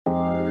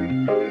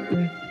All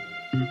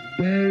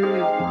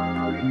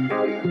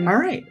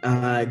right.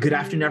 Good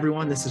afternoon,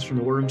 everyone. This is from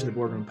the War Room to the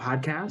Boardroom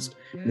podcast.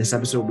 In this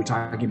episode, we'll be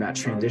talking about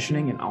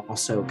transitioning and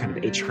also kind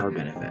of HR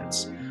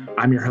benefits.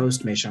 I'm your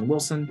host, Mayshawn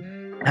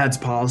Wilson, heads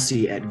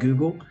policy at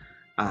Google,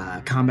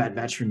 combat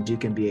veteran,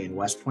 Duke MBA, and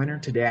West Pointer.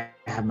 Today,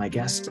 I have my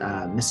guest,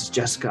 Mrs.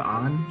 Jessica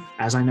on,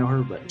 as I know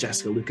her, but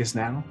Jessica Lucas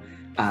now.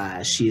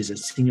 She is a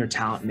senior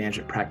talent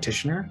management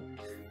practitioner.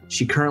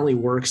 She currently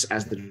works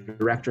as the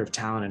director of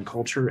talent and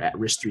culture at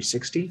Risk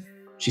 360.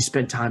 She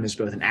spent time as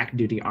both an active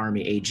duty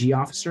Army AG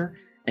officer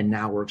and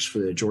now works for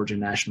the Georgia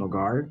National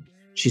Guard.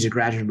 She's a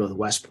graduate of both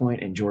West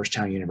Point and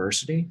Georgetown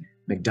University,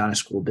 McDonough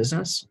School of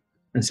Business.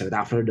 And so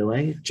without further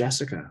delay,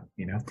 Jessica,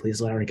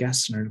 please let our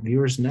guests and our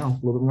viewers know a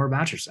little bit more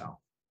about yourself.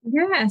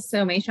 Yeah.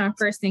 So Mayshawn,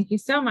 first, thank you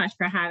so much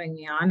for having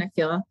me on. I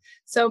feel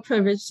so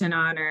privileged and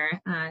honored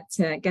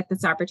to get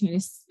this opportunity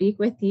to speak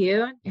with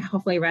you and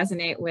hopefully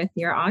resonate with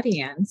your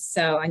audience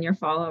and your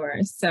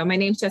followers. So my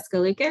name's Jessica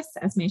Lucas,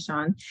 as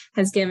Mayshawn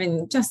has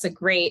given just a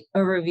great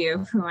overview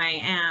of who I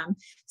am.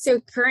 So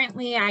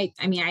currently, I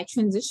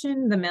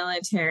transitioned the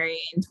military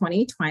in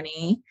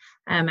 2020.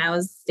 I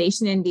was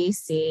stationed in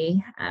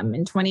DC.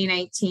 In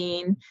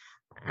 2019,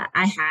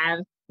 I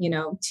have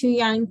two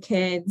young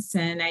kids,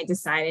 and I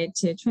decided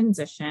to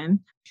transition,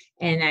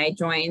 and I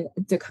joined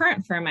the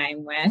current firm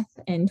I'm with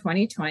in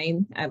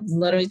 2020. I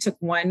literally took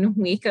 1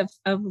 week of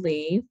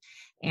leave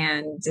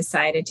and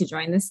decided to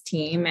join this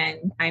team.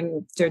 And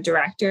I'm the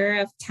director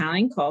of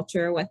talent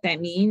culture. What that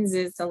means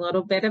is a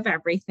little bit of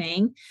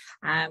everything.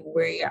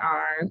 We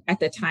are, at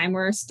the time,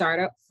 we're a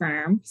startup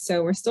firm.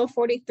 So we're still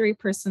 43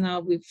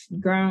 personnel. We've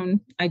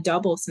grown a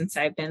double since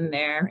I've been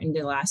there in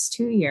the last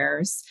 2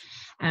 years.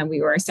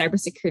 We were a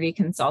cybersecurity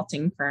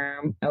consulting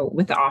firm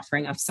with the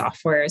offering of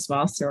software as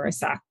well. So we're a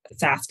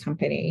SaaS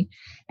company.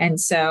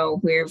 And so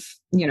we're,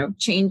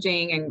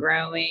 changing and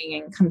growing,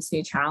 and comes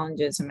new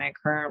challenges in my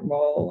current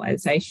role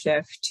as I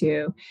shift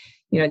to,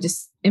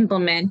 just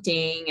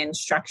implementing and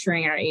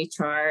structuring our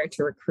HR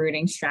to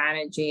recruiting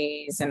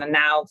strategies, and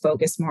now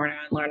focus more on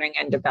learning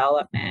and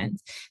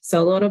development.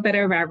 So a little bit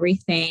of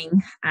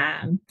everything,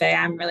 but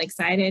I'm really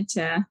excited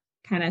to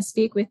kind of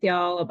speak with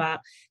y'all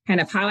about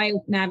kind of how I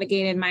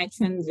navigated my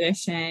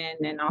transition,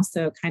 and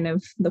also kind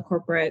of the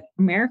corporate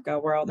America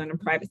world and the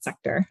private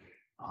sector.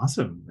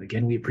 Awesome.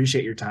 Again, we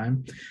appreciate your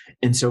time.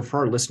 And so for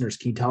our listeners,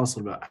 can you tell us a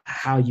little about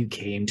how you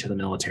came to the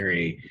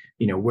military,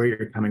 where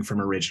you're coming from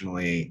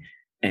originally,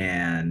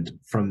 and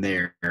from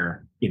there,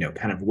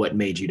 kind of what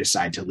made you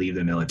decide to leave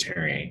the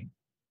military?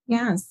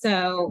 Yeah.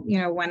 So,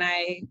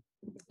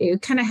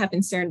 it kind of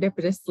happened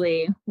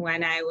serendipitously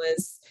when I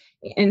was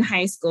in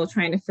high school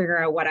trying to figure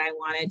out what I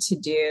wanted to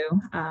do,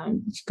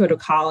 to go to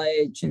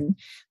college, and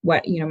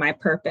what, my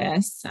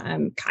purpose.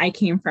 I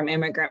came from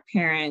immigrant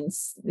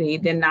parents. They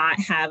did not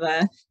have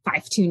a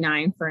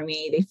 529 for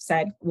me. They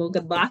said, well,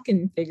 good luck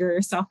and figure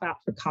yourself out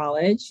for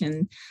college.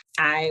 And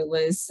I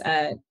was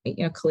a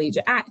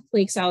collegiate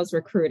athlete, so I was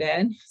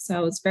recruited. So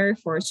I was very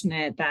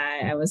fortunate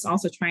that I was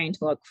also trying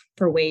to look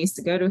for ways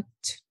to go to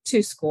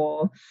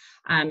school.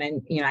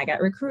 And I got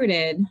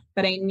recruited,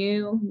 but I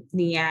knew in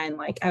the end,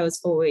 I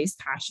was always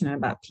passionate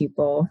about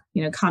people,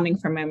 coming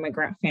from an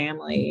immigrant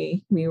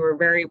family. We were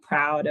very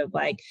proud of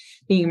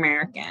being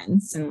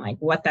Americans, and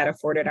what that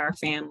afforded our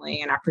family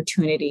and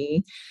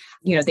opportunity.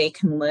 They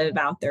can live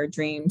out their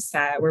dreams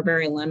that were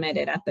very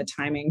limited at the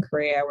time in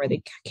Korea, where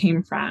they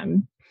came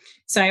from.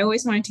 So I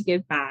always wanted to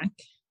give back,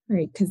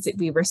 right? Because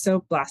we were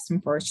so blessed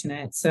and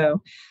fortunate.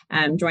 So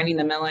joining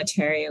the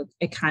military,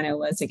 it kind of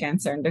was again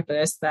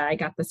serendipitous that I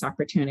got this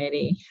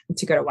opportunity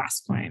to go to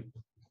West Point.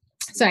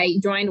 So I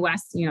joined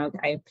West,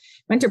 I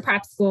went to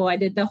prep school. I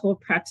did the whole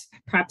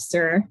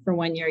prepster for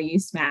 1 year,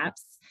 used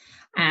maps.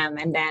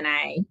 And then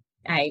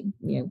I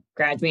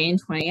graduated in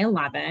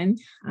 2011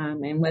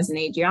 and was an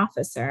AG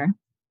officer.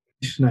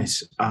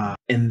 Nice.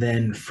 And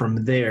then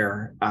from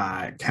there,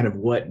 kind of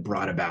what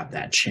brought about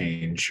that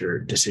change or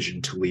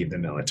decision to leave the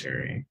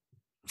military?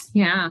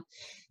 Yeah.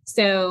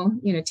 So,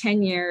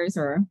 10 years,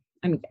 or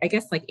I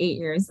guess 8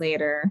 years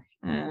later,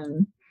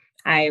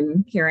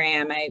 here I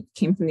am. I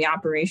came from the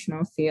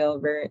operational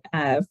field,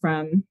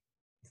 from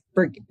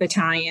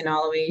battalion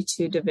all the way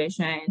to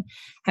division,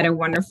 had a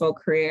wonderful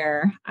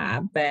career,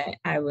 but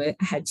I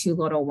had 2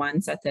 little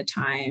ones at the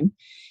time.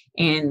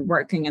 And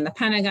working in the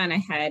Pentagon, I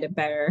had a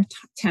better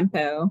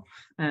tempo,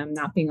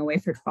 not being away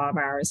for 12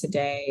 hours a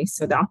day.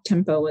 So the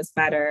tempo was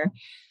better.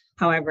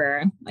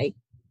 However,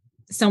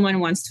 someone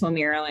once told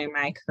me early in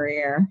my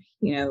career,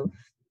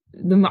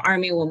 the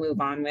Army will move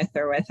on with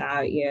or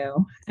without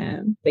you,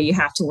 but you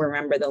have to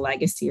remember the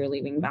legacy you're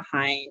leaving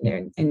behind,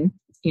 and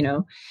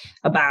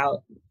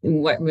about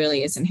what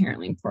really is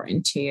inherently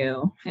important to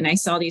you. And I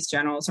saw these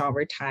generals all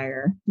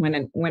retire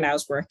when I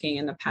was working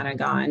in the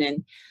Pentagon,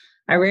 and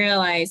I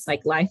realized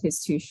life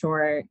is too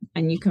short,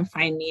 and you can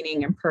find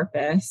meaning and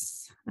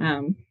purpose.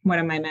 One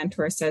of my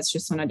mentors says,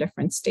 just on a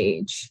different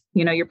stage.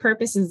 Your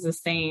purpose is the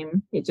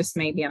same. It just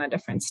may be on a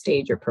different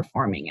stage you're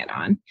performing it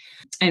on.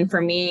 And for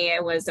me,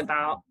 it was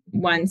about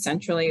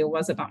centrally, it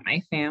was about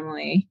my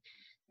family.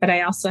 but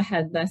I also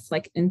had this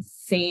like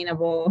insane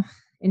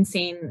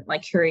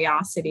like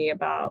curiosity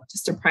about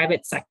just a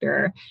private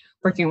sector,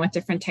 working with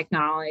different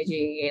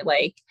technology.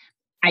 Like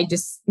I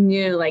just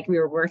knew like we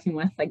were working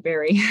with like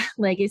very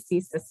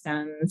legacy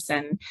systems.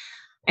 And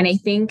I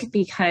think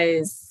like,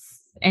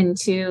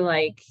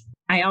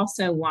 I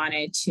also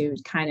wanted to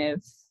kind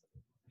of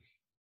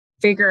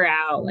figure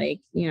out like,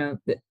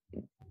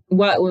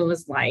 what it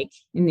was like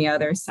in the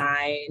other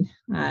side,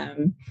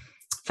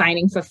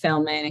 finding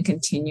fulfillment and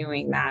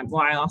continuing that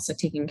while also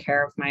taking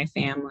care of my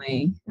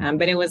family.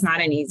 But it was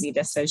not an easy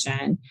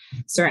decision.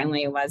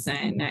 Certainly it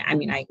wasn't. I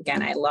mean, I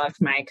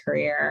loved my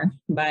career,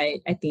 but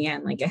at the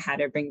end, like I had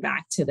to bring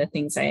back to the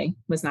things I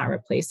was not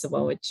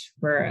replaceable, which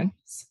were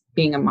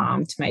being a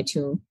mom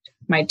to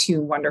my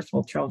two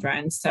wonderful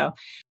children. So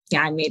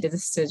yeah, I made a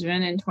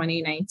decision in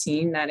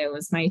 2019 that it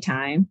was my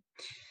time.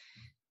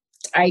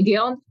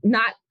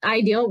 Not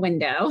ideal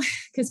window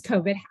because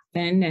COVID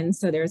happened. And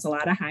so there's a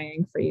lot of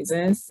hiring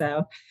freezes.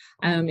 So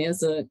it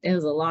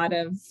was a lot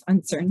of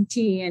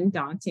uncertainty and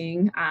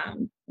daunting,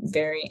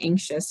 very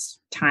anxious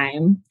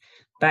time,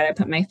 but I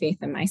put my faith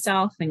in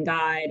myself and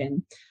God.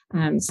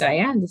 And so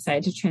I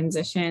decided to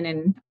transition,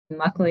 and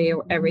luckily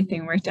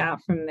everything worked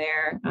out from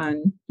there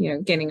on,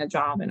 getting a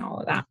job and all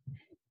of that.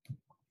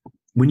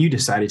 When you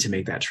decided to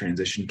make that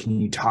transition,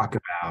 can you talk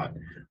about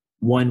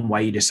one, why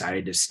you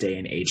decided to stay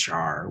in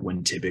HR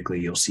when typically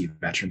you'll see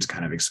veterans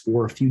kind of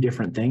explore a few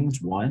different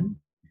things, one,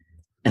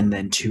 and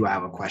then two, I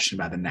have a question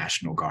about the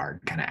National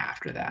Guard kind of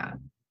after that.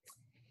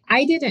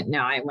 I didn't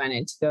know I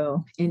wanted to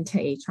go into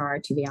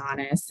HR, to be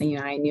honest. And,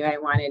 I knew I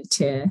wanted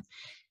to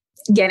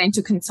get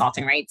into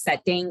consulting, right? It's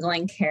that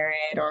dangling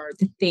carrot or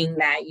the thing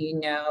that,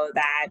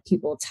 that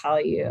people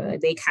tell you,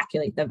 they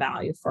calculate the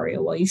value for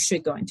you. Well, you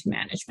should go into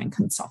management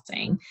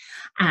consulting,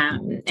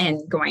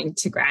 and going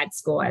to grad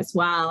school as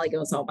well. Like it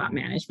was all about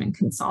management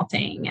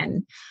consulting.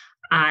 And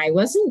I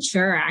wasn't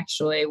sure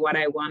actually what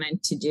I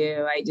wanted to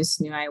do. I just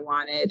knew I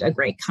wanted a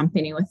great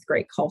company with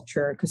great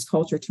culture, because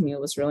culture to me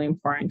was really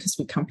important, because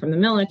we come from the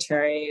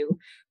military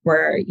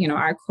where,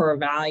 our core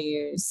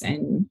values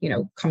and,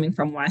 coming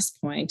from West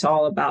Point,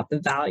 all about the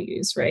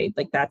values, right?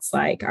 Like that's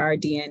like our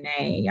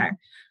DNA,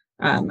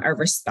 our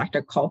respect,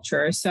 our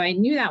culture. So I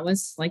knew that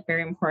was like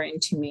very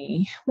important to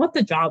me. What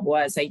the job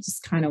was, I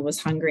just kind of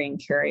was hungry and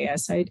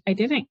curious. I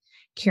didn't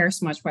care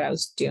so much what I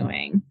was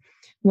doing.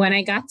 When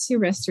I got to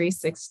Risk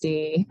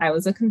 360, I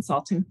was a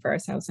consultant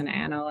first. I was an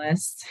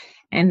analyst.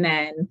 And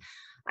then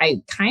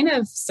I kind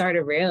of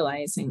started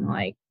realizing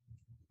like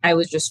I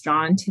was just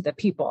drawn to the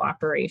people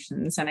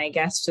operations. And I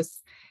guess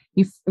just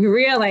you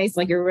realize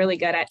like you're really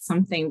good at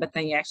something, but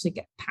then you actually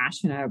get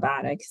passionate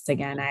about it. Because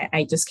again,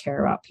 I just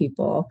care about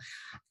people.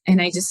 And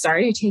I just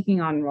started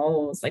taking on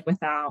roles like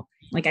without,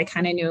 like I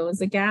kind of knew it was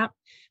a gap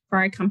for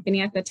our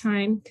company at the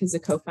time, because the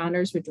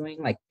co-founders were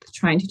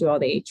trying to do all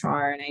the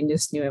HR, and I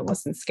just knew it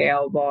wasn't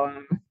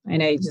scalable.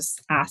 And I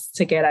just asked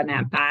to get on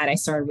that bat. I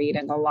started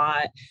reading a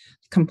lot,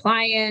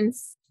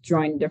 compliance,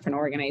 joined different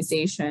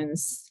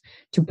organizations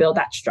to build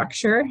that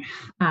structure.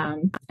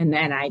 And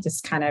then I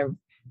just kind of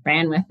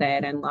ran with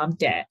it and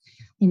loved it.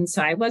 And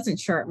so I wasn't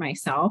sure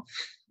myself,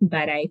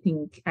 but I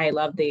think I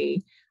love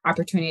the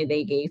opportunity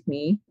they gave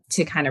me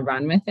to kind of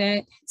run with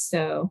it.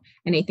 So,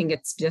 and I think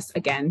it's just,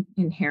 again,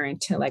 inherent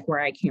to like where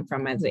I came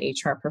from as an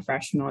HR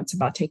professional. It's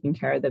about taking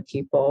care of the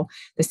people,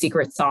 the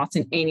secret sauce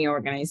in any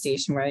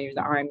organization, whether you're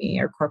the Army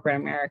or corporate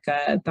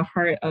America. The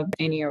heart of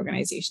any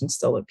organization is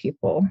still the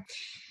people.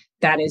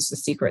 That is the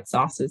secret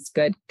sauce. It's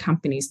good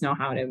companies know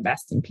how to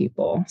invest in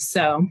people.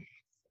 So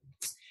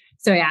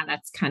yeah,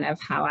 that's kind of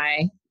how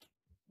I,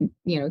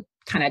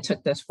 kind of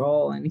took this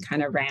role and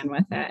kind of ran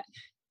with it.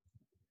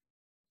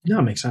 No,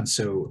 it makes sense.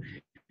 So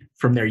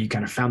from there, you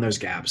kind of found those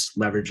gaps,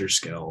 leverage your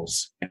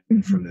skills,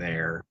 and from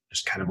there,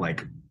 just kind of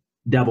like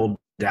doubled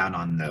down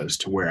on those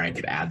to where I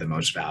could add the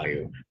most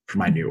value for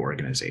my new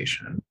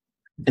organization.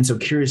 And so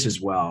curious as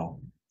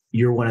well,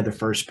 you're one of the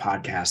first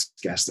podcast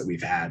guests that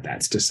we've had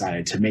that's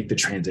decided to make the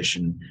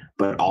transition,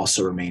 but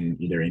also remain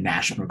either a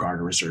National Guard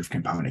or Reserve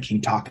component. Can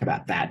you talk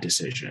about that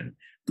decision?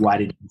 Why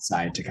did you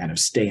decide to kind of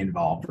stay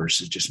involved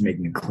versus just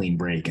making a clean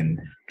break and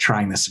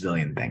trying the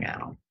civilian thing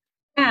out?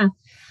 Yeah,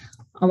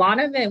 a lot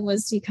of it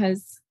was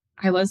because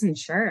I wasn't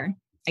sure.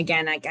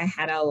 Again, like I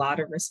had a lot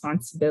of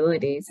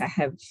responsibilities. I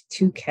have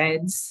 2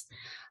 kids.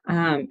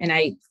 And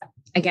I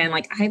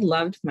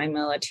loved my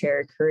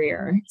military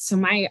career. So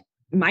my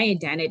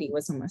identity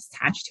was almost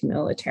attached to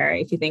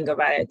military. If you think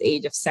about it, at the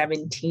age of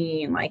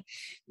 17, like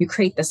you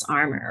create this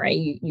armor, right?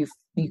 You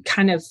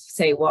kind of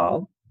say,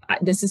 well,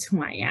 this is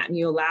who I am.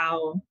 You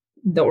allow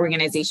the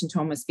organization to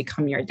almost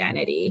become your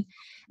identity.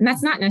 And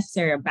that's not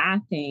necessarily a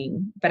bad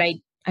thing, but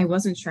I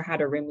wasn't sure how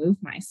to remove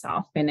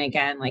myself. And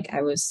again,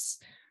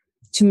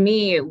 to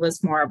me, it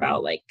was more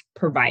about like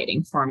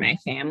providing for my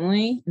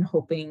family and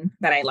hoping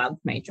that I loved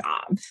my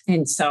job.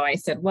 And so I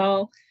said,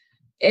 well,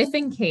 if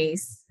in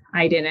case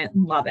I didn't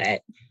love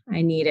it,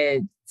 I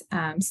needed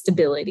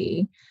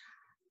stability,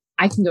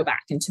 I can go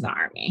back into the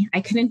Army.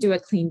 I couldn't do a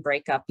clean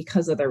breakup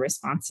because of the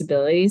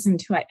responsibilities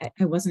until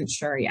I wasn't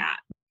sure yet.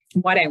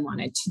 what I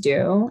wanted to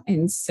do.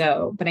 And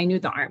so, but I knew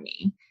the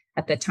Army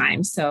at the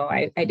time. So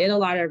I did a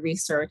lot of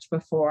research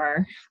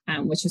before,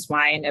 which is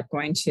why I ended up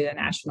going to the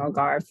National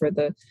Guard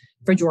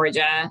for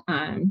Georgia,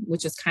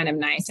 which is kind of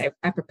nice.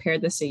 I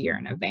prepared this a year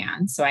in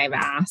advance. So I've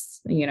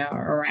asked,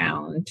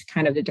 around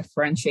kind of the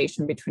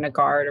differentiation between a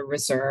Guard or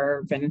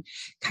reserve and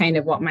kind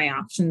of what my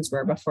options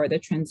were before the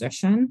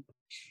transition.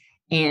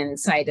 And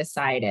so I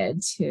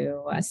decided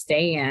to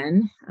stay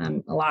in.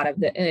 A lot of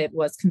it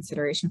was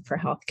consideration for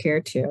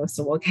healthcare too.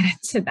 So we'll get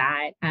into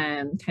that,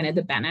 kind of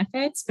the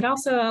benefits, but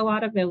also a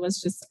lot of it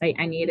was just,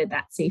 I needed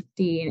that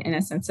safety in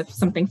a sense of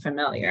something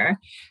familiar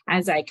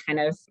as I kind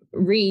of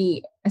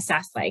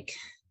reassess, like,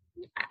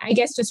 I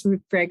guess just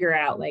figure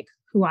out like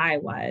who I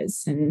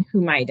was and who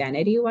my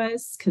identity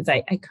was, because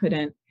I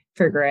couldn't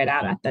figure it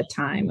out at the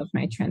time of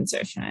my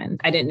transition.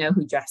 I didn't know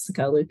who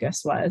Jessica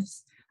Lucas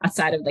was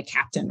outside of the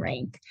captain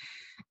rank.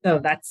 So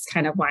that's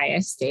kind of why I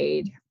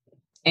stayed,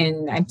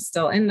 and I'm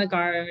still in the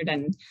Guard.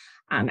 And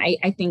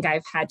I think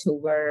I've had to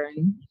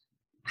learn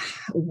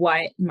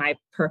what my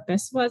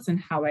purpose was and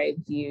how I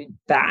viewed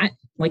that.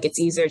 Like, it's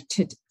easier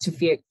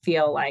to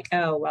feel like,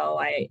 oh, well,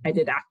 I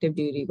did active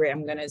duty, great,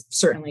 I'm going to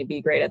certainly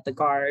be great at the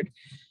Guard.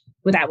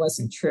 But that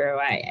wasn't true.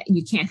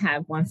 You can't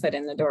have one foot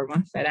in the door,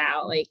 one foot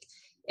out. Like,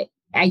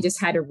 I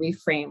just had to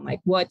reframe,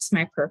 like, what's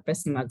my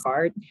purpose in the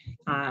Guard?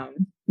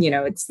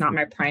 It's not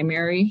my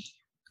primary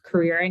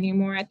career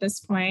anymore at this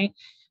point.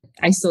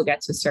 I still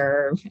get to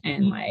serve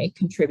and like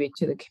contribute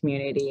to the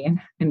community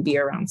and be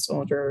around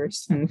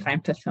soldiers and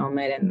find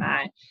fulfillment in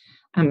that,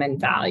 and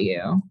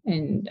value.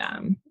 And,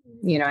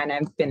 and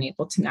I've been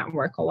able to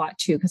network a lot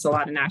too, because a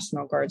lot of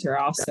National Guards are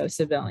also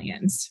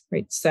civilians,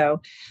 right?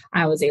 So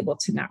I was able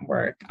to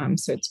network.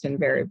 So it's been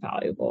very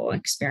valuable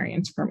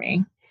experience for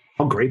me.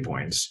 Oh, great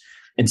points.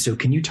 And so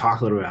can you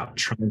talk a little about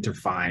trying to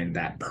find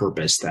that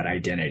purpose, that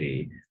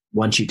identity,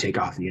 once you take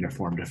off the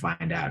uniform to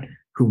find out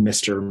who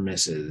Mr.,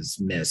 Mrs.,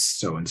 Miss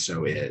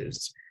so-and-so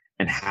is,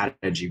 and how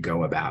did you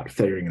go about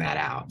figuring that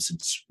out,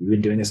 since we've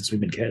been doing this since we've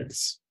been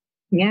kids?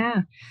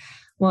 Yeah.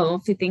 Well,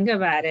 if you think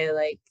about it,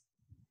 like,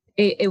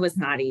 it was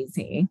not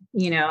easy.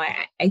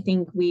 I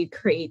think we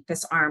create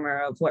this armor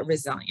of what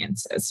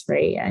resilience is,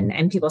 right?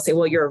 And people say,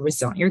 well, you're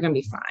resilient, you're going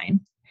to be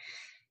fine.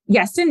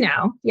 Yes and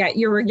no. Yeah,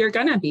 you're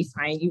going to be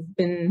fine. You've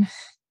been,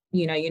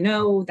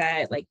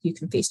 that like you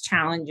can face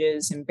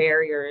challenges and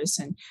barriers,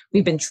 and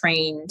we've been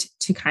trained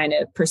to kind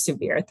of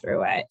persevere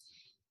through it.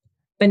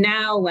 But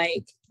now,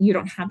 like, you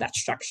don't have that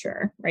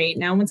structure, right?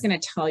 No one's going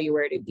to tell you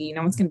where to be.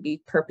 No one's going to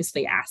be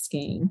purposely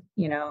asking,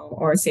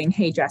 or saying,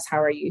 hey, Jess,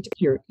 how are you?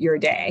 Your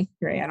day,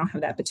 right? I don't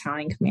have that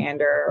battalion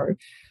commander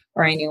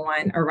or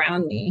anyone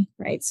around me,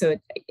 right? So,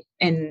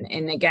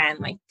 and again,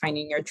 like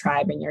finding your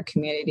tribe and your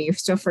community.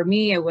 So for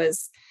me, it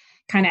was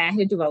kind of, I had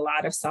to do a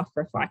lot of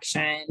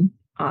self-reflection.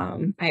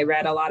 I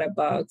read a lot of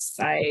books.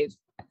 I've,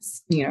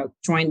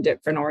 joined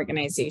different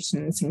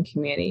organizations and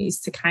communities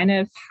to kind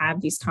of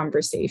have these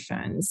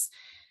conversations,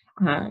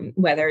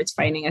 whether it's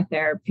finding a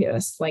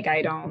therapist. Like,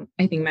 I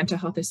think mental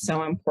health is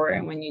so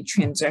important when you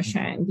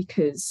transition,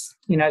 because,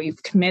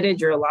 you've committed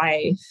your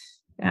life,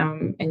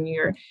 and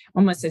you're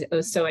almost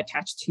so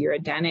attached to your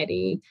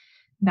identity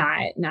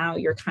that now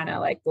you're kind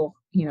of like, well,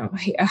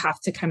 I have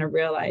to kind of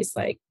realize,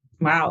 like,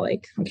 wow,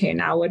 like, okay,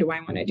 now what do I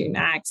want to do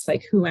next?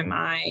 Like, who am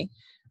I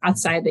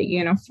outside the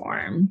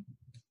uniform?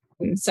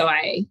 And so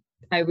I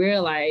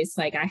realized,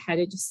 like, I had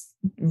to just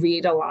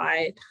read a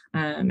lot.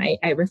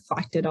 I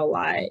reflected a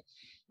lot. It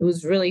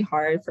was really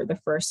hard for the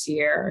first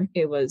year.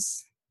 It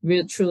was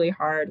really, truly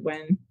hard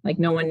when, like,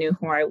 no one knew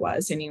who I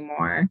was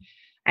anymore.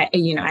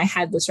 I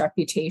had this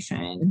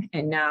reputation,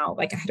 and now,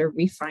 like, I had to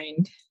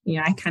refine,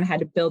 I kind of had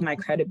to build my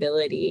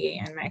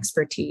credibility and my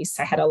expertise.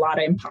 I had a lot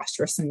of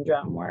imposter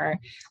syndrome where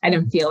I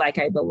didn't feel like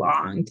I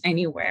belonged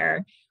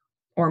anywhere,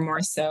 or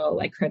more so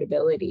like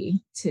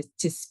credibility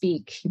to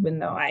speak, even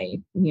though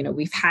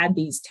we've had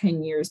these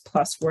 10 years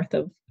plus worth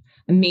of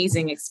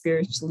amazing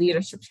experience,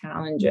 leadership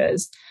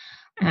challenges,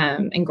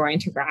 and going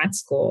to grad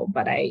school.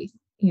 But I,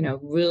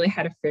 really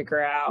had to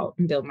figure out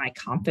and build my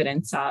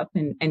confidence up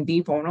and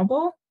be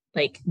vulnerable,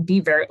 like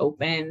be very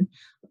open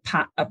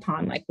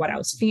upon like what I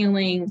was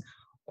feeling,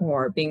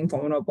 or being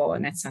vulnerable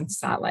in a sense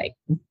that, like,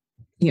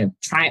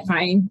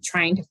 trying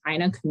to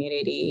find a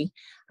community,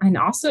 and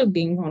also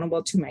being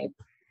vulnerable to my,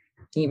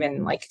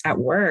 even like at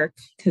work,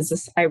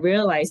 because I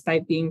realized by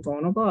being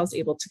vulnerable, I was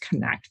able to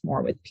connect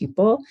more with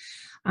people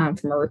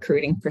from a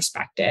recruiting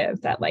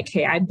perspective, that like,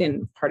 hey, I've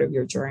been part of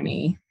your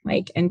journey.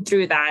 Like, and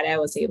through that, I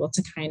was able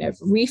to kind of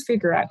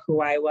refigure out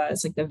who I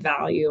was, like the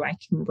value I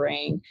can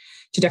bring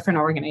to different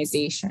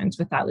organizations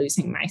without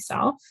losing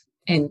myself,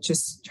 and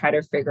just try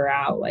to figure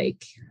out,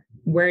 like,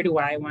 where do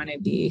I want to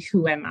be?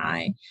 Who am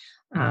I?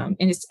 And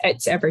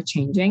it's ever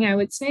changing, I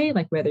would say,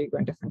 like whether you go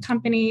in different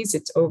companies,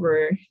 it's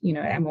over,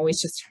 I'm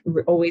always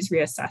always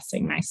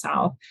reassessing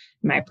myself,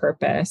 my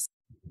purpose.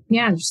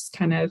 Yeah, just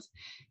kind of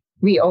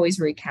always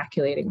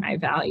recalculating my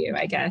value,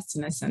 I guess,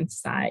 in the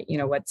sense that,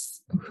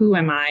 who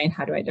am I and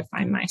how do I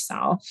define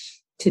myself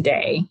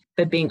today,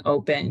 but being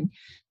open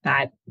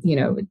that,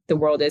 the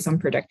world is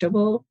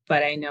unpredictable,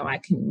 but I know I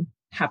can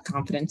have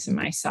confidence in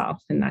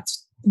myself. And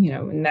that's,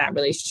 in that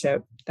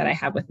relationship that I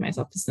have with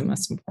myself is the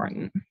most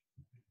important.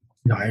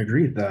 No, I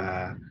agree.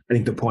 I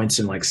think the points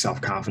in like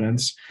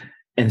self-confidence.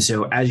 And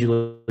so as you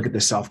look at the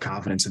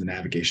self-confidence and the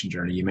navigation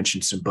journey, you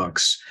mentioned some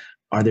books.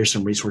 Are there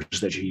some resources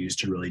that you use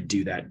to really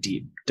do that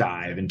deep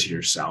dive into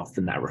yourself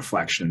and that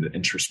reflection, the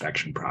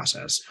introspection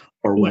process?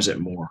 Or was it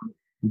more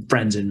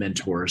friends and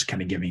mentors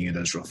kind of giving you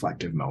those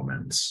reflective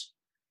moments?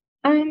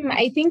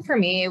 I think for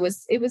me, it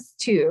was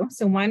two.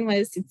 So one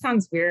was, it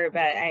sounds weird, but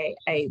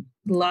I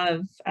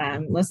love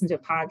listening to a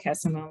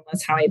podcast. And one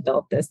was How I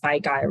Built This by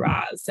Guy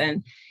Raz.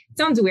 And it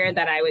sounds weird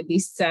that I would be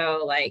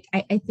so like,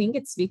 I think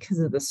it's because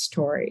of the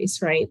stories,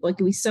 right? Like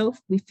we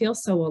feel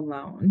so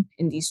alone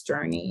in these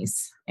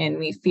journeys, and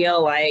we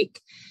feel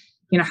like,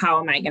 how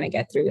am I going to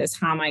get through this?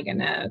 How am I going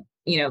to,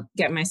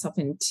 get myself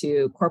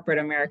into corporate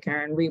America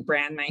and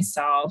rebrand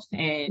myself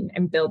and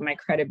build my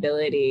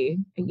credibility?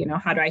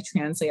 How do I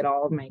translate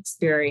all of my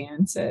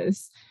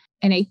experiences?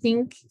 And I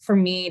think for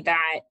me,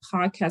 that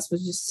podcast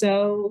was just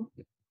so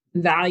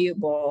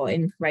valuable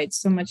and provides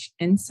so much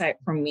insight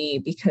for me,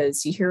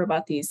 because you hear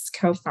about these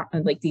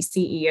like these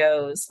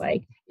CEOs,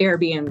 like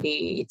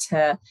Airbnb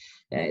to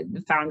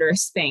the founder of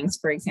Spanx,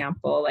 for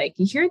example. Like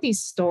you hear these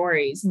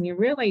stories and you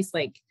realize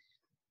like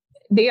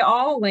they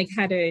all like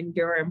had to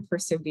endure and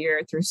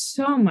persevere through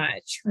so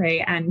much,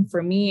 right? And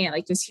for me,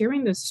 like just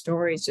hearing those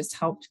stories just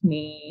helped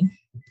me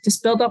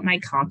just build up my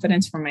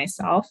confidence for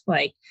myself.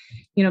 Like,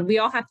 we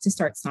all have to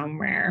start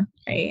somewhere,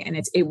 right?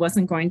 And it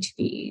wasn't going to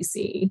be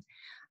easy.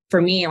 For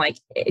me, like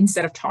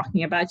instead of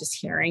talking about it, just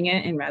hearing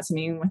it and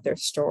resonating with their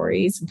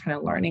stories and kind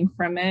of learning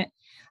from it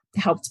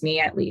helped me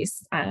at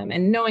least.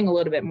 And knowing a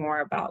little bit more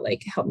about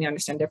like helped me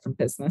understand different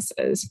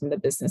businesses from the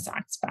business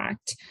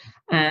aspect.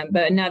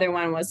 But another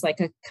one was like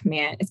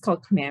it's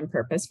called Command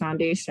Purpose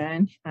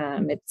Foundation.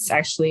 It's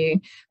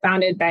actually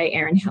founded by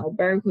Erin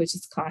Hellberg, which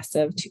is class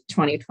of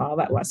 2012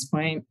 at West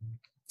Point.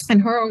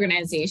 And her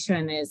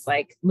organization is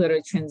like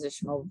literally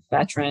transitional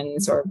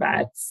veterans or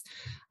vets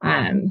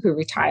who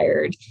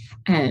retired.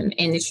 And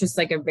it's just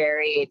like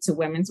it's a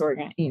women's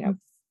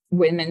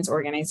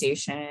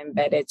organization,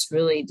 but it's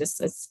really just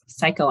a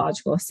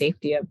psychological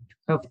safety of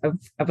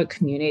a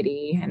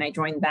community. And I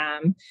joined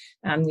them.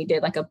 We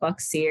did like a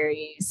book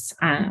series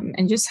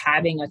and just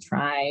having a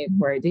tribe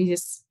where they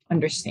just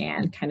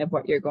understand kind of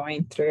what you're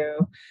going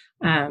through.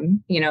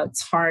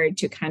 It's hard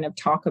to kind of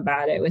talk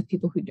about it with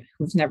people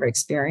who've never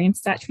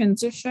experienced that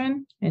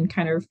transition and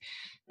kind of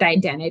the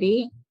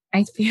identity.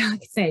 I feel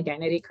like it's the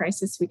identity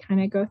crisis we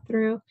kind of go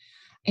through.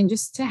 And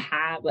just to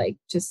have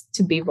just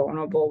to be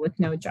vulnerable with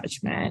no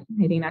judgment.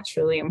 I think that's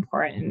really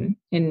important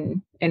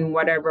in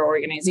whatever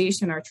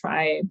organization or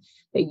tribe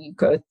that you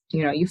go,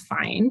 you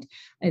find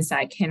is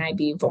that, can I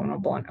be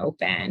vulnerable and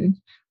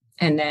open?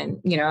 And then,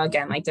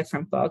 again, like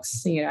different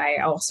books, I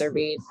also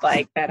read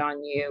like Bet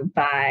on You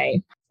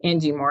by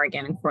Angie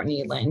Morgan and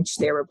Courtney Lynch.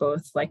 They were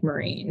both like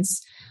Marines.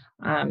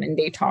 And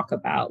they talk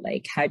about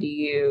like, how do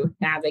you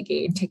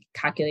navigate and take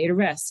calculated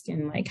risk,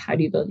 and like, how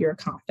do you build your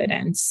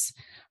confidence?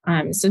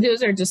 So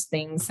those are just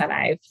things that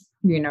I've,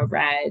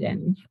 read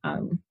and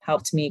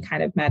helped me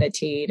kind of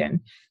meditate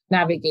and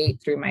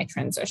navigate through my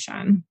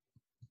transition.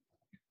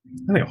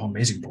 I think all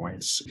amazing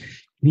points.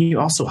 Can you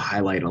also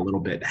highlight a little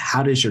bit,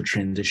 how does your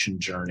transition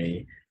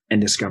journey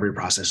and discovery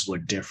process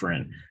look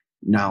different,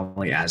 not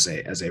only as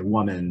a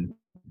woman,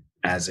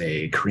 as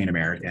a Korean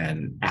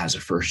American, as a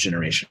first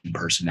generation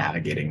person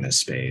navigating this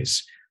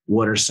space?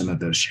 What are some of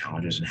those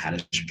challenges, and how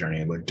does your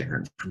journey look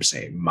different from,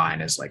 say,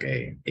 mine as like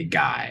a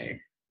guy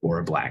or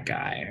a Black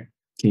guy?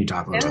 Can you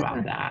talk a little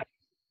about that?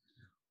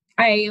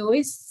 I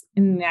always,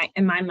 in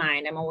my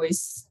mind, I'm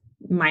always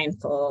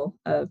mindful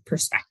of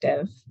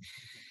perspective.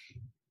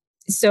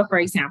 So, for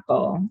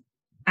example,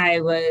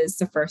 I was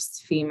the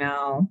first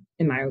female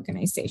in my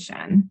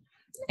organization,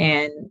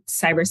 and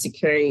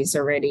cybersecurity is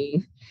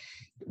already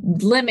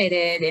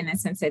limited in a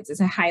sense that it's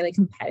a highly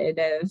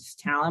competitive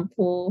talent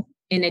pool.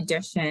 In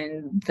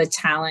addition, the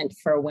talent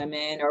for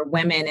women or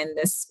women in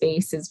this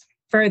space is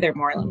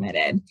furthermore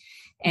limited.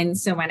 And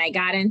so when I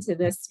got into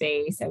this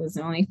space, I was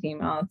the only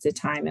female at the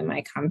time in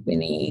my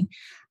company.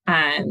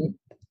 I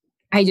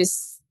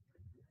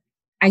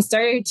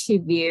started to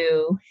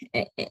view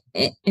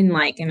it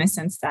in a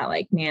sense that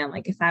like, man,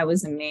 like if I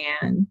was a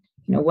man,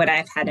 would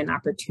I've had an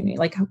opportunity?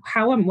 Like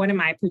what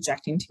am I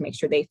projecting to make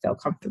sure they feel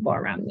comfortable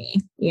around me?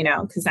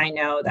 Because I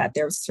know that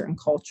there's a certain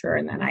culture,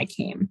 and then I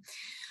came.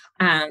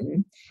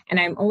 And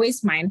I'm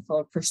always mindful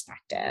of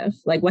perspective,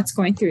 like what's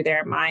going through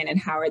their mind and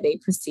how are they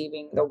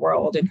perceiving the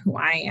world and who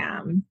I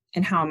am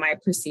and how am I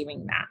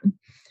perceiving them?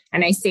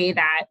 And I say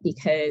that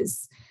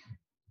because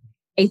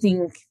I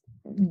think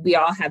we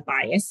all have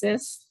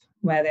biases,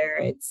 whether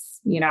it's,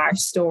 our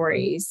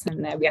stories,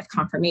 and that we have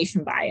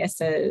confirmation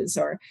biases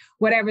or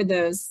whatever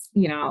those,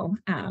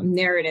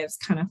 narratives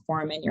kind of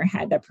form in your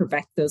head that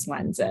project those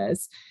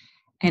lenses.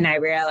 And I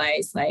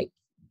realized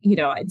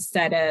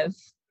instead of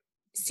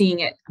seeing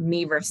it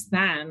me versus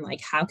them,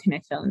 like, how can I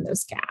fill in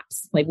those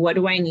gaps? Like, what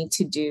do I need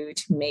to do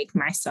to make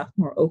myself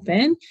more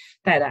open,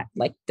 that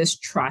like this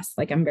trust,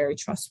 like I'm very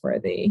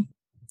trustworthy.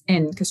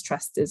 And because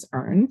trust is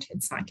earned,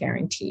 it's not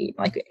guaranteed,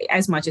 like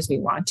as much as we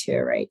want to,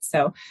 right?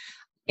 So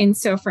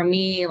for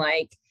me,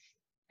 like,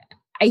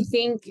 I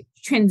think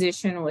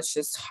transition was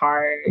just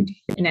hard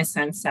in a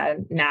sense that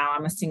now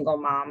I'm a single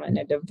mom and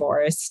a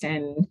divorced.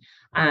 And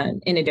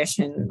in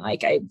addition,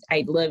 like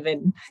I live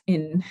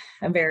in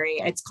a very,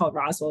 it's called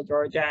Roswell,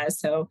 Georgia.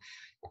 So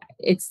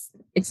it's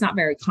not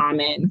very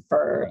common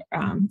for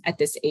at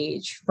this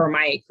age for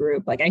my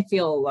group. Like I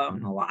feel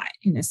alone a lot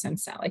in a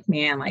sense that, like,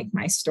 man, like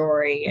my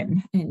story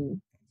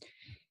and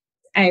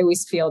I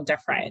always feel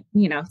different,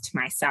 to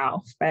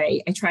myself, but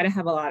I try to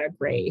have a lot of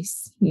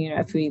grace.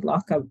 If we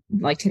look up,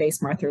 like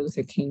today's Martin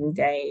Luther King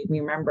Day,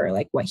 we remember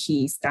like what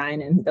he's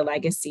done and the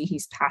legacy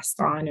he's passed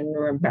on, and the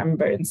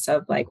remembrance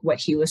of like what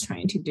he was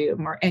trying to do,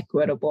 more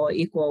equitable,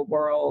 equal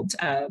world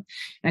of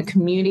a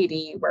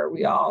community where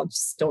we all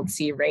just don't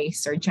see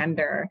race or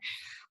gender.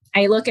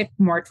 I look at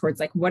more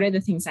towards like, what are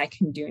the things I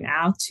can do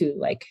now to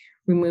like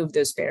remove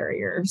those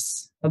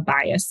barriers of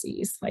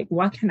biases? Like,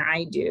 what can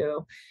I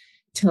do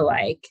to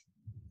like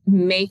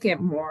make it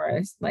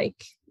more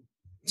like,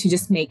 to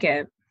just make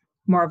it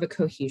more of a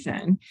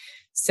cohesion.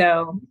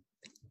 So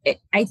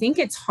I think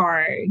it's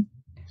hard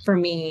for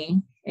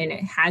me, and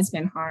it has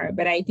been hard,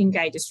 but I think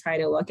I just try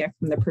to look at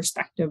from the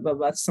perspective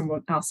of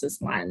someone else's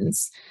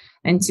lens,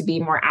 and to be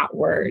more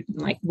outward,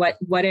 like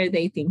what are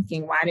they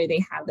thinking? Why do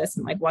they have this?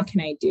 And like, what can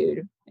I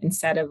do,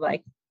 instead of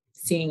like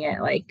seeing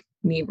it like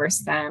me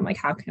versus them? Like,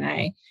 how can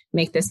I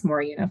make this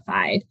more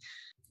unified?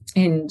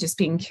 And just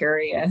being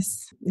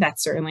curious.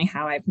 That's certainly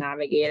how I've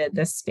navigated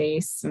this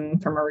space.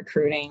 And from a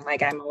recruiting,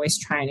 like I'm always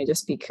trying to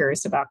just be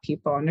curious about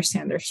people,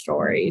 understand their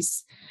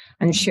stories,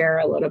 and share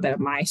a little bit of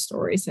my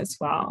stories as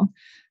well.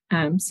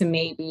 So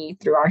maybe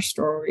through our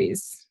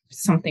stories,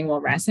 something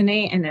will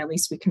resonate, and at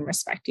least we can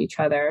respect each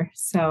other.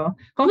 So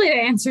hopefully that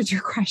answered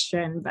your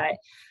question. But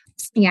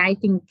yeah, I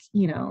think,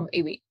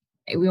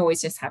 we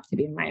always just have to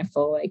be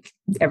mindful, like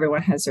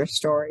everyone has their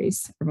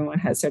stories, everyone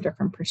has their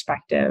different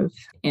perspective.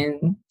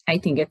 And I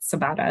think it's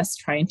about us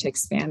trying to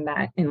expand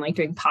that, and like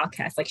doing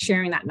podcasts, like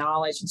sharing that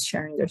knowledge and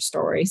sharing their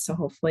stories. So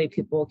hopefully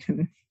people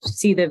can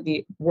see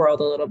the world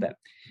a little bit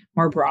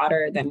more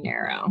broader than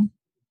narrow.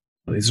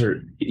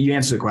 You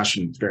answered the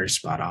question very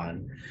spot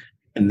on.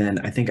 And then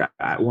I think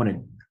I want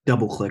to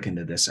double click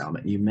into this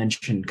element. You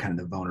mentioned kind of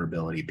the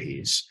vulnerability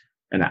piece.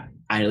 And I,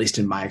 at least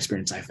in my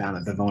experience, I found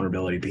that the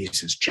vulnerability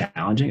piece is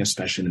challenging,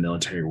 especially in the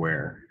military,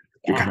 where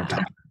you're kind of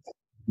talking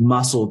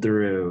muscle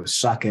through,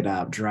 suck it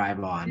up,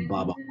 drive on,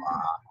 blah, blah,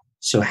 blah.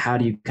 So how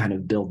do you kind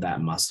of build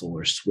that muscle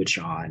or switch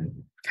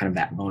on kind of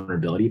that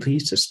vulnerability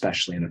piece,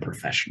 especially in the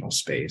professional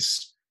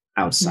space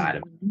outside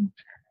of it?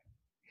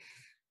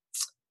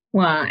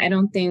 Well, I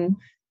don't think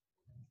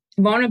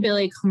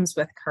vulnerability comes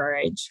with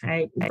courage,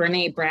 right?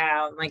 Brene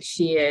Brown, like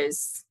she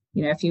is,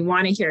 if you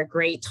want to hear a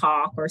great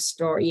talk or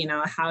story,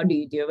 how do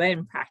you do it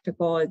in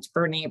practical? It's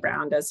Brene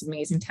Brown does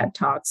amazing TED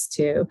Talks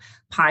too,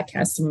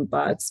 podcasts and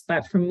books.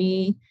 But for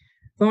me,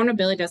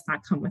 vulnerability does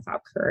not come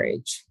without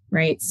courage,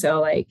 right? So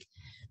like,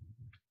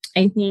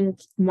 I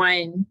think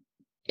one,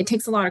 it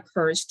takes a lot of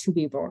courage to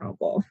be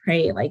vulnerable,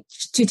 right? Like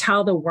to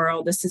tell the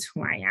world, this is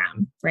who I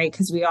am, right?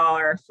 Because we all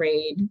are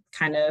afraid,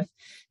 kind of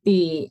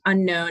the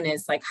unknown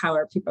is like, how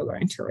are people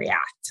going to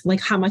react?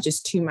 Like how much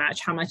is too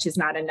much? How much is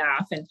not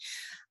enough? And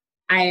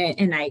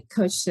I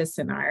coached this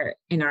in our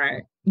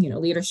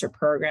leadership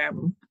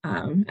program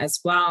as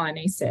well. And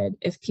I said,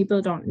 if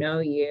people don't know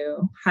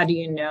you, how do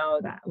you know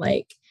that?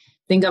 Like,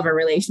 think of a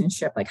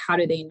relationship, like how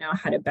do they know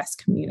how to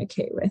best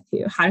communicate with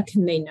you? How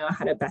can they know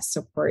how to best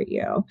support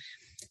you?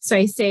 So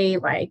I say,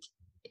 like,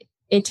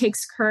 it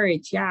takes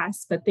courage,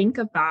 yes, but think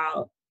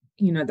about,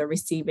 the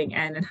receiving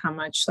end and how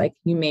much like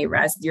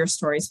your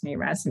stories may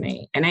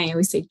resonate. And I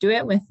always say, do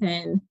it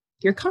within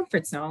your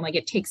comfort zone. Like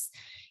it takes,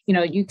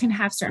 you can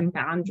have certain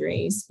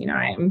boundaries.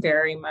 I am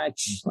very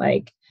much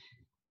like,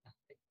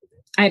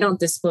 I don't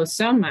disclose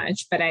so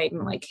much, but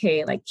I'm like,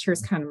 hey, like,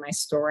 here's kind of my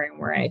story and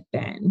where I've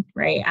been,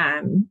 right?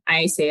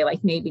 I say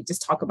like, maybe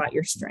just talk about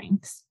your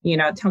strengths,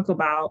 talk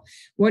about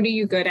what are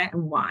you good at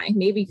and why.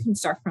 Maybe you can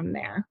start from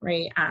there,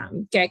 right?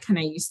 Get kind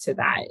of used to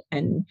that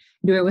and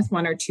do it with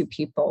one or two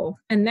people.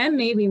 And then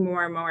maybe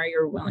more and more,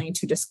 you're willing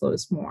to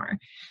disclose more.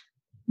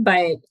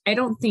 But I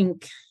don't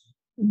think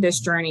this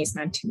journey is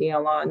meant to be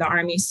alone. The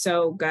Army's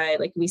so good.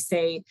 Like we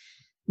say,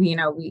 we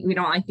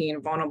don't like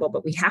being vulnerable,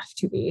 but we have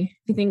to be.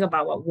 If you think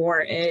about what war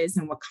is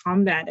and what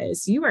combat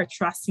is, you are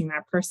trusting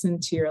that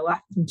person to your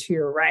left and to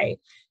your right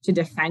to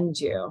defend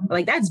you.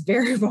 Like that's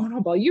very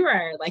vulnerable. You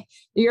are like,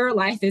 your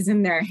life is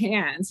in their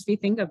hands. If you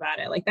think about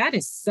it, like that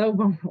is so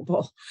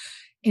vulnerable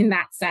in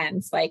that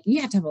sense. Like you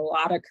have to have a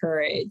lot of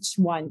courage,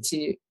 one,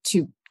 to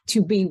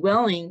be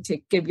willing to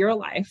give your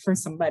life for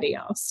somebody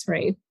else,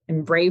 right?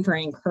 And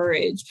bravery and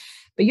courage.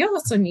 But you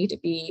also need to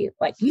be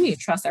like, you need to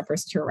trust that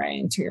person to your right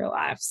into your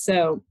life.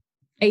 So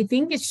I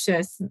think it's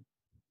just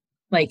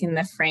like in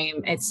the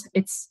frame,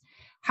 it's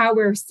how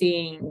we're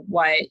seeing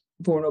what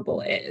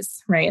vulnerable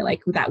is, right?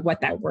 Like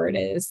what that word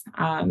is.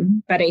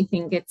 But I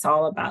think it's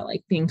all about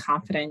like being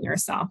confident in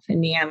yourself.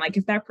 In the end, like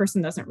if that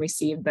person doesn't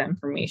receive the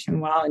information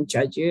well and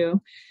judge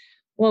you,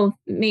 well,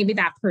 maybe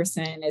that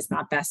person is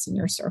not best in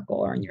your circle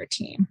or in your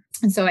team.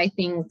 And so I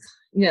think,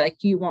 like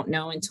you won't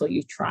know until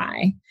you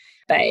try,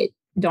 but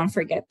don't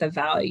forget the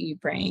value you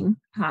bring,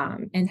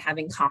 and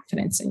having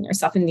confidence in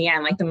yourself. In the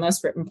end, like the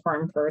most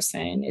important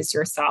person is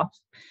yourself,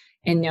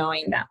 and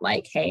knowing that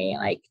like, hey,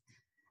 like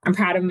I'm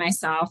proud of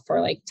myself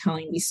for like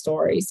telling these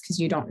stories, because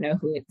you don't know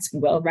who it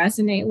will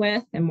resonate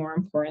with. And more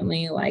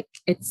importantly, like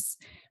it's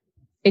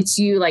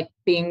you like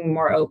being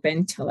more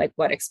open to like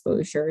what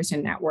exposures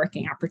and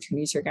networking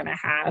opportunities you're going to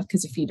have.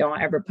 Because if you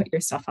don't ever put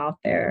yourself out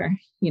there,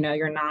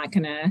 you're not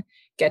going to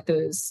get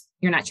those,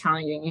 you're not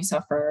challenging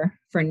yourself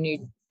for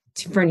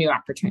new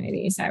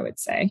opportunities, I would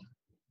say.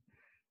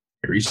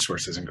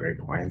 Resources and great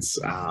points,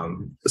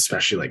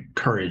 especially like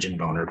courage and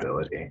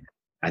vulnerability.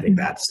 I think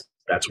that's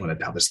one of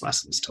the toughest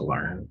lessons to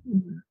learn.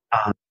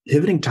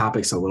 Pivoting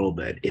topics a little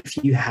bit,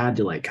 if you had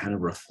to like kind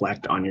of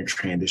reflect on your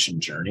transition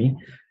journey,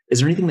 is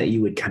there anything that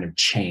you would kind of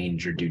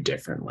change or do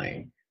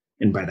differently?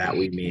 And by that,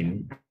 we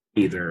mean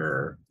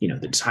either,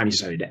 the time you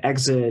decided to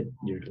exit,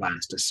 your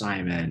last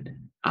assignment,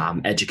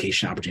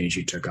 education opportunities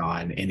you took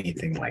on,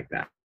 anything like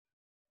that.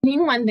 I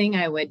think one thing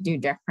I would do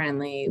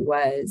differently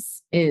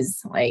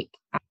is like,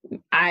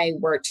 I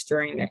worked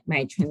during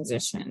my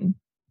transition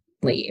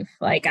leave.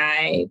 Like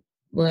I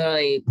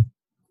literally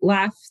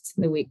left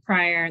the week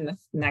prior, and the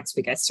next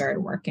week I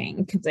started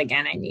working, because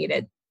again, I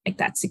needed like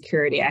that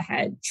security. I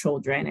had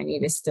children, I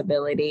needed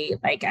stability.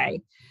 Like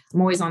I'm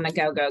always on the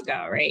go,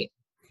 right?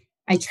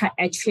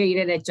 I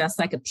treated it just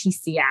like a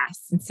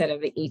PCS instead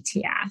of an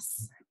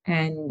ETS.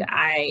 And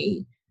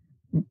a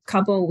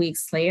couple of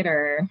weeks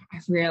later, I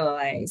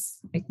realized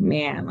like,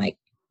 man, like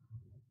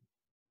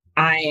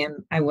I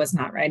was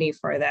not ready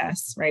for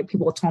this, right?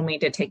 People told me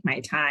to take my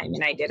time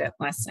and I didn't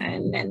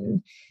listen.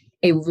 And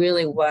it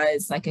really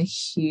was like a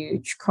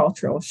huge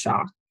cultural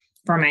shock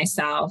for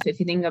myself. If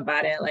you think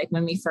about it, like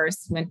when we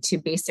first went to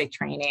basic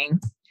training,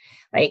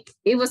 like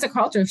it was a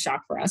culture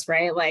shock for us,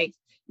 right? Like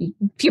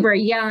people are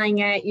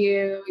yelling at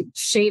you,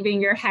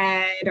 shaving your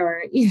head,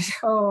 or,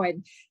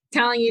 and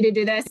telling you to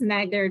do this and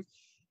that.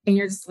 And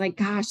you're just like,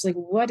 gosh, like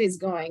what is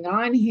going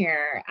on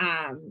here?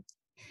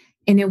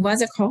 And it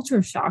was a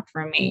culture shock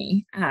for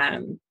me.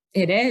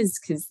 It is,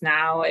 because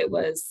now it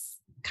was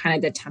kind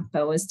of the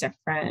tempo was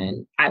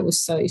different. I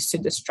was so used to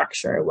the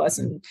structure. It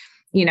wasn't,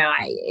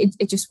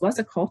 it just was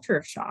a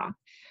culture shock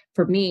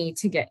for me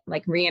to get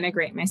like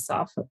reintegrate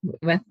myself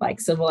with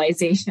like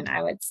civilization,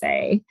 I would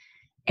say.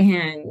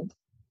 And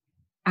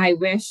I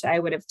wish I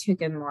would have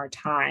taken more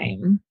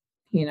time,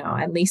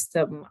 at least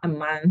a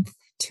month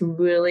to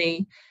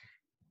really,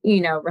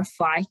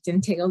 reflect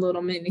and take a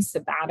little mini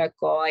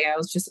sabbatical. Like I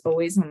was just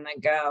always on the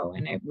go,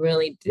 and it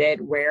really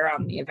did wear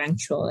on me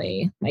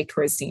eventually, like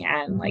towards the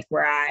end, like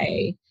where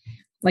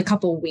like a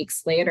couple of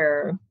weeks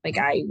later, like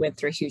I went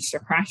through a huge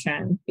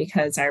depression,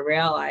 because I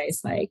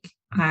realized like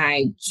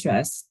I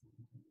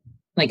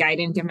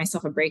didn't give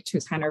myself a break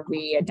to kind of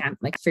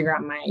figure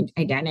out my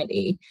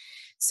identity.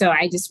 So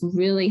I just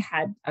really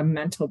had a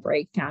mental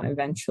breakdown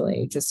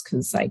eventually, just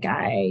because like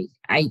I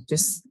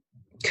just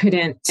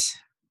couldn't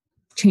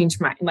change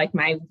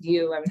my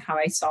view and how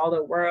I saw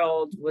the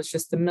world was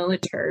just the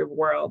military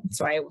world.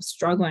 So I was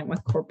struggling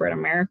with corporate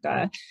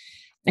America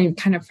and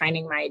kind of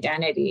finding my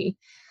identity.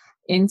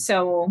 And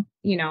so,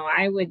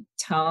 I would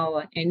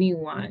tell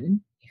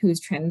anyone who's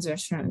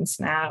transitions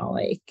now,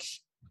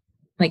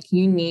 like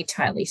you need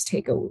to at least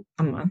take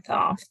a month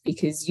off,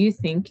 because you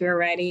think you're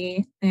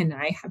ready. And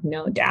I have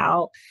no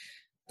doubt,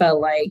 but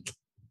like,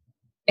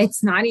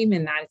 it's not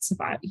even that, it's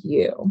about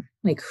you.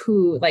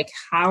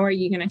 How are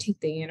you going to take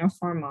the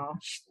uniform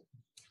off?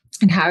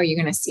 And how are you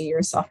going to see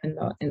yourself in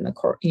the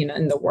court,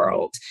 in the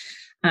world?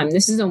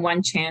 This is a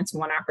one chance,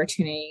 one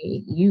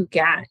opportunity you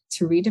get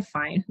to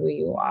redefine who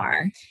you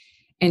are.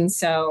 And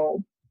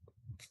so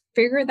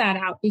figure that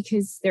out,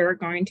 because there are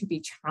going to be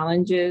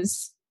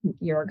challenges.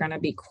 You're going to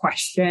be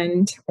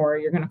questioned, or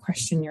you're going to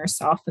question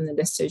yourself and the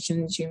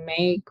decisions you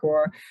make,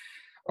 or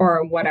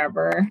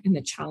whatever, and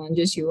the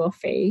challenges you will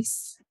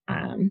face.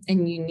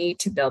 And you need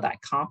to build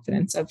that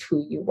confidence of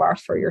who you are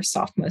for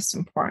yourself, most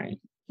important.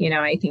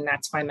 I think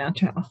that's why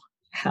mental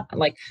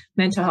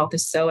health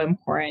is so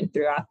important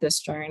throughout this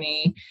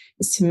journey,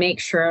 is to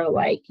make sure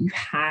like you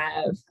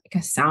have like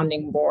a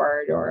sounding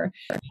board, or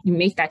you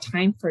make that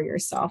time for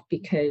yourself,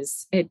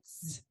 because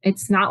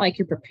it's not like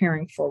you're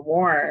preparing for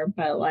war,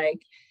 but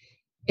like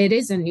it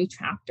is a new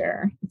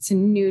chapter.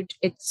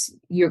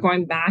 You're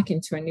going back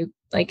into a new,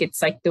 like,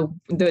 it's like the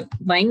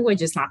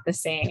language is not the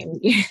same.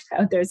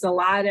 There's a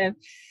lot of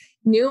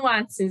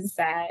nuances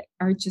that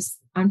are just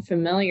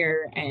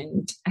unfamiliar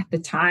and at the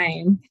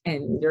time,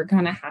 and you're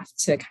going to have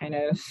to kind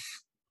of,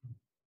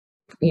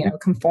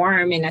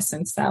 conform in a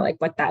sense that like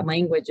what that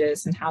language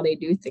is and how they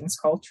do things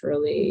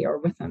culturally or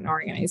with an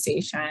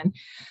organization.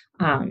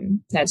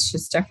 That's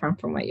just different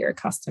from what you're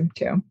accustomed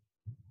to.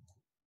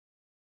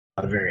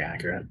 Very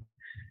accurate.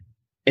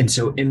 And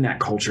so in that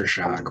culture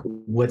shock,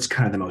 what's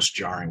kind of the most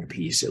jarring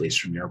piece, at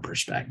least from your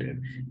perspective?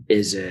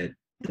 Is it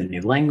the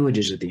new language?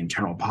 Is it the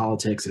internal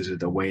politics? Is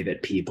it the way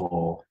that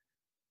people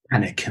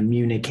kind of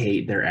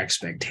communicate their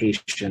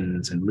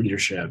expectations and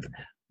leadership?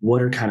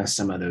 What are kind of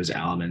some of those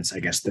elements, I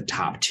guess the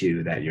top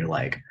two that you're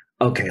like,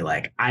 okay,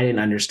 like I didn't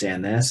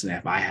understand this. And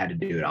if I had to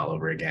do it all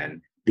over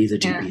again, these are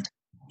two pieces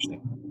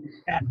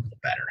that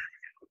better.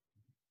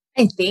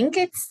 I think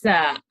it's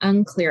the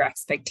unclear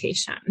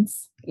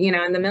expectations.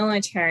 In the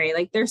military,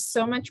 like there's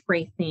so much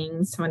great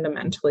things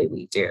fundamentally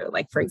we do.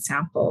 Like, for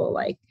example,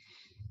 like,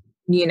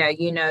 you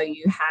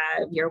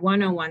have your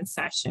one-on-one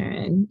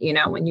session,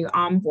 when you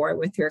onboard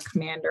with your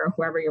commander,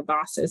 whoever your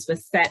boss is, with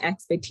set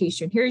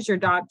expectation. Here's your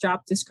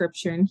job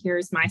description.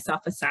 Here's my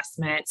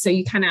self-assessment. So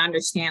you kind of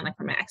understand like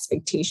from an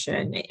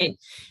expectation.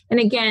 And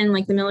again,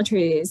 like the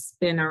military has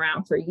been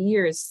around for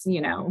years,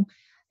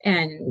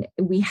 and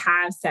we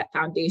have set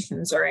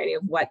foundations already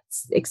of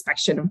what's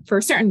expected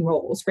for certain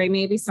roles, right?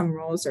 Maybe some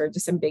roles are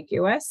just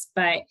ambiguous,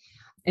 but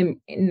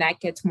and that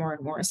gets more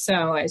and more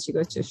so as you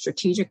go to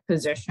strategic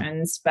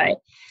positions. But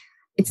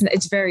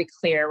it's very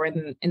clear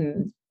when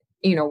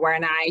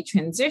I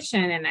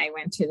transitioned and I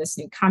went to this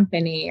new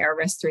company or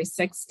Risk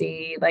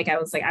 360, like I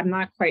was like, I'm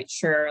not quite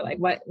sure, like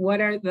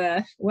what are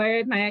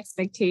my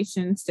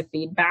expectations to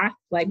feedback?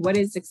 Like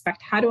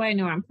how do I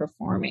know I'm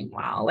performing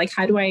well? Like,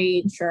 how do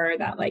I ensure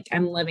that like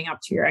I'm living up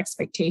to your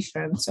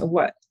expectations of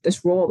what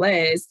this role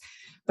is?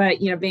 But,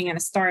 being in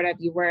a startup,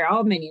 you wear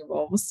all many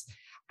roles.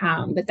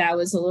 But that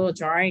was a little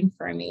jarring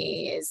for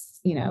me is,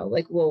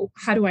 like, well,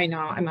 how do I know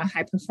I'm a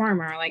high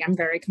performer? Like, I'm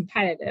very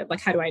competitive.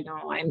 Like, how do I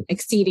know I'm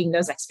exceeding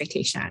those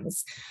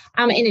expectations?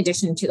 In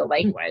addition to the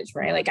language,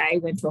 right? Like I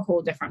went to a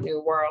whole different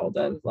new world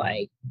of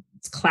like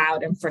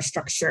cloud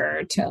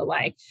infrastructure to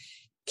like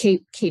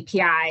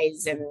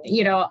KPIs and,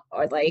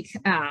 or like,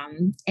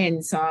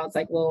 and so I was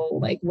like, well,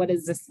 like, what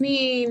does this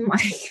mean?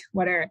 Like,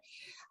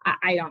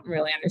 I don't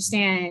really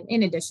understand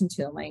in addition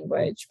to the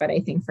language. But I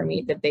think for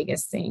me, the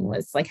biggest thing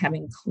was like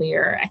having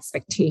clear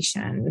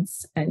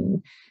expectations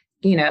and,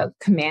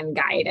 command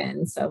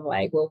guidance of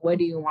like, well, what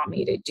do you want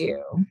me to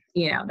do?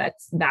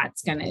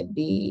 That's going to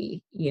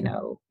be,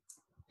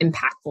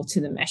 impactful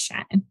to the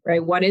mission,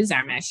 right? What is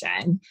our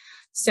mission?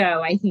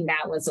 So I think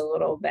that was a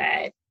little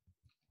bit,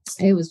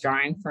 it was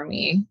drawing for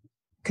me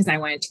because I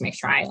wanted to make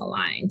sure I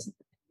aligned.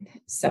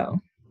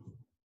 So.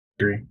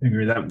 Agree.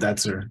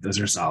 Those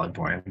are solid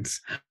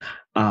points.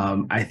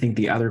 I think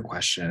the other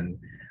question,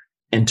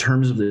 in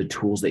terms of the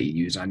tools that you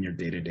use on your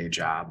day-to-day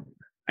job,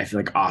 I feel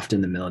like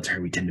often the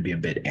military, we tend to be a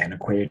bit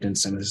antiquated in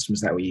some of the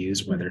systems that we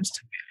use, whether it's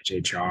to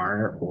manage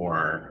HR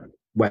or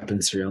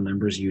weapon serial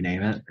numbers, you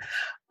name it.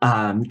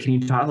 Can you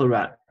talk a little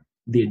about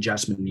the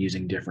adjustment in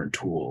using different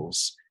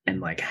tools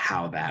and like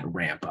how that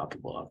ramp up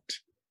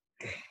looked?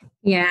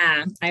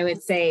 Yeah, I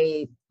would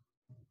say,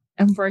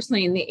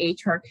 unfortunately, in the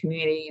HR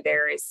community,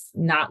 there is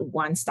not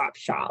one-stop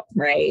shop,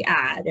 right?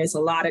 There's a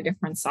lot of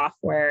different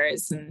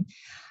softwares,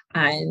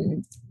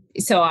 and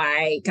so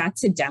I got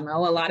to demo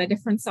a lot of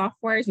different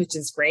softwares, which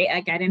is great.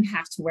 Like I didn't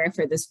have to wait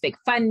for this big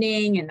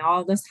funding and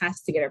all this has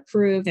to get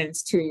approved, and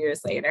it's 2 years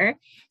later.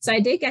 So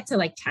I did get to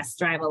like test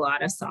drive a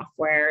lot of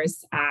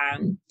softwares.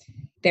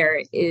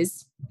 There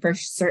is for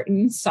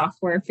certain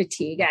software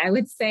fatigue, I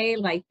would say.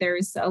 Like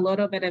there's a lot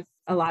of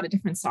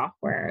different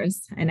softwares,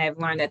 and I've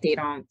learned that they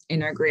don't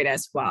integrate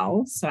as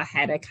well. So I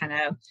had to kind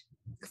of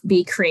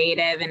be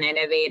creative and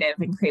innovative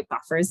and create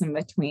buffers in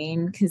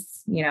between,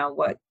 because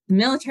what the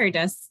military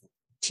does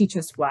teach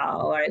us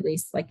well, or at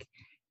least like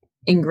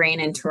ingrain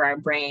into our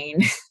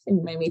brain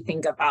and made me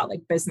think about like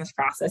business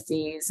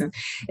processes, and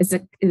it's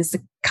a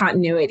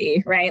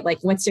continuity, right? Like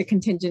what's your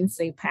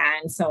contingency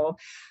plan? So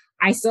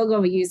I still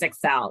go use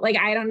Excel. Like,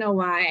 I don't know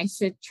why I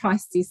should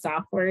trust these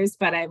softwares,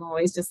 but I'm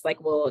always just like,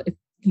 well, if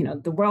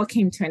the world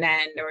came to an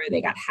end or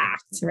they got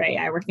hacked, right?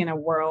 I work in a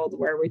world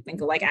where we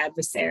think of like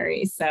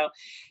adversaries. So,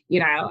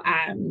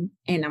 and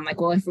I'm like,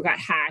 well, if we got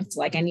hacked,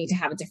 like I need to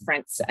have a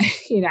different,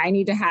 I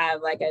need to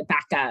have like a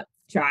backup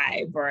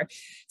drive or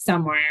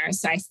somewhere.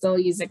 So I still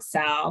use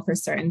Excel for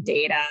certain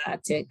data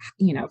to,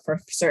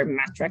 for certain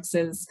metrics,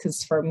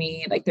 because for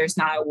me, like there's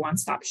not a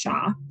one-stop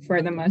shop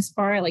for the most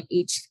part. Like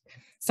each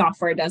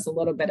software does a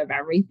little bit of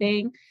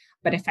everything.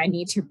 But if I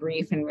need to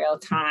brief in real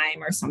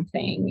time or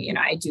something,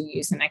 I do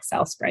use an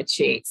Excel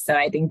spreadsheet. So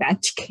I think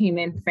that came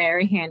in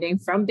very handy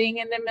from being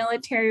in the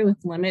military with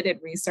limited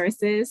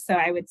resources. So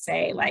I would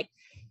say like,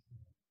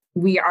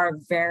 we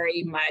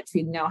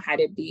know how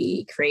to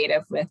be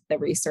creative with the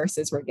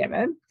resources we're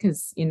given,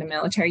 because in the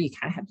military, you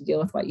kind of have to deal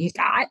with what you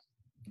got.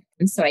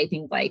 And so I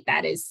think like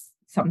that is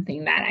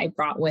something that I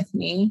brought with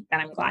me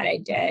that I'm glad I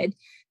did.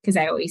 Because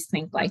I always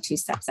think like 2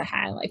 steps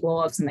ahead, like,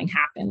 well, if something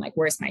happened, like,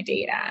 where's my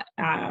data?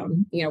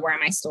 Where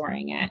am I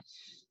storing it?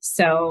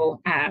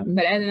 So,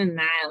 but other than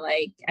that,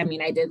 like, I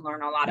mean, I did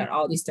learn a lot of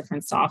all these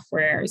different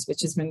softwares, which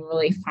has been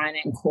really fun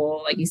and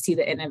cool. Like you see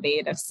the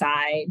innovative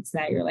sides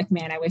that you're like,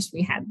 man, I wish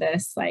we had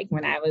this, like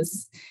when I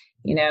was,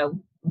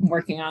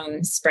 working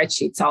on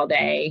spreadsheets all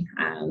day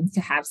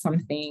to have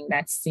something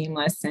that's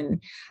seamless.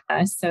 And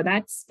so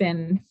that's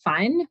been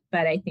fun.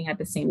 But I think at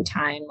the same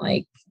time,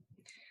 like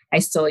I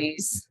still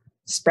use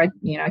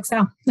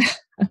Excel.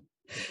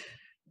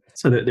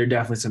 So there are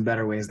definitely some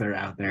better ways that are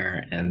out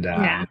there, and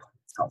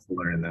it's helpful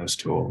learning those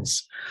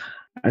tools.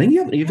 I think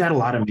you've had a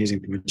lot of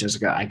amazing things,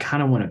 Jessica. I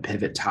kind of want to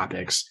pivot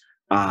topics.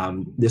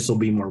 This will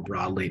be more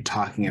broadly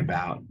talking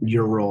about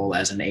your role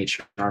as an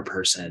HR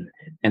person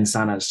and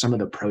some of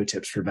the pro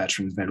tips for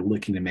veterans that are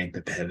looking to make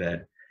the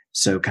pivot.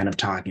 So kind of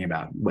talking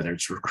about whether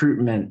it's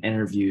recruitment,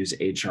 interviews,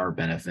 HR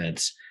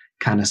benefits,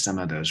 kind of some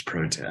of those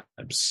pro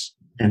tips.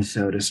 And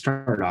so to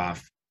start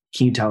off,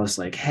 can you tell us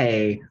like,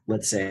 hey,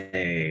 let's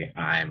say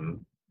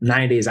I'm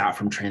 9 days out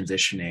from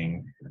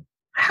transitioning.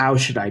 How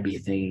should I be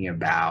thinking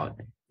about,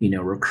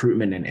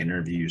 recruitment and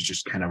interviews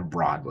just kind of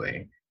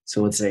broadly?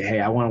 So let's say, hey,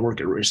 I want to work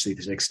at Risk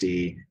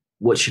 360.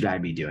 What should I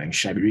be doing?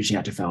 Should I be reaching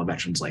out to fellow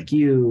veterans like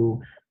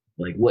you?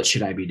 Like, what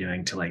should I be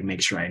doing to like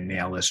make sure I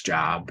nail this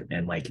job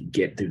and like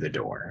get through the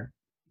door?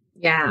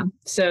 Yeah.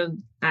 So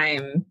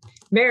I'm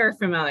very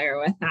familiar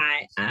with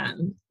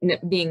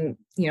that, being,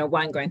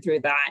 one going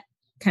through that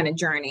kind of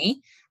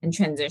journey and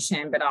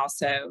transition, but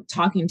also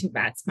talking to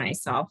vets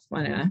myself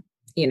on a,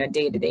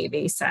 day-to-day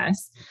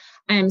basis.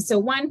 So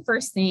one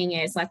first thing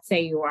is, let's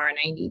say you are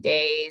 90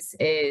 days,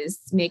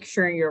 is make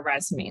sure your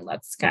resume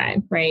looks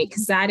good, right?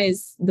 Because that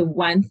is the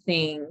one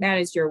thing, that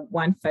is your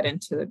one foot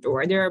into the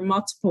door. There are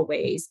multiple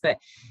ways, but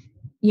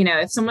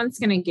if someone's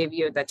going to give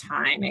you the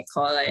time, I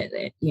call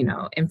it,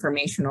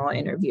 informational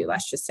interview.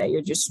 Let's just say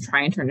you're just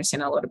trying to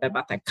understand a little bit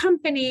about the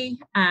company.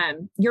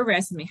 Your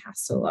resume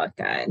has to look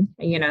good.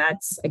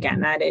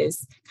 That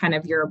is kind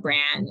of your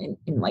brand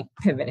and like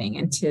pivoting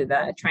into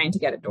the trying to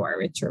get a door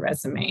with your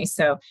resume.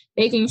 So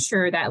making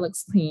sure that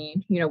looks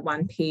clean,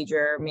 one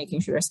pager,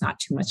 making sure there's not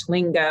too much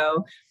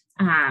lingo.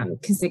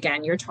 Because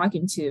again, you're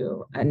talking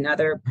to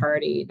another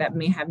party that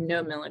may have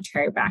no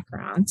military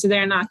background. So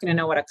they're not going to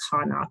know what a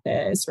con-op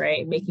is,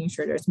 right? Making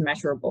sure there's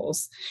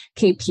measurables,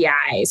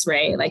 KPIs,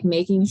 right? Like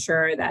making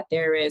sure that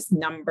there is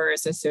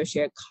numbers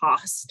associated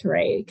cost,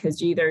 right?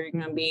 Because either you're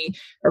going to be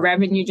a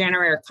revenue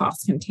generator or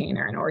cost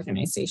container in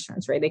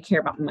organizations, right? They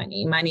care about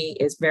money. Money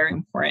is very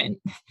important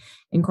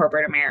in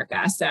corporate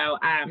America. So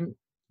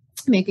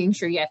making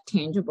sure you have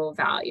tangible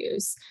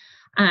values.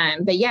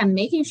 But yeah,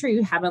 making sure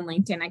you have a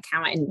LinkedIn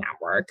account and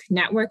network.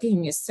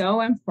 Networking is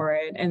so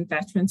important, and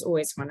veterans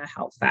always want to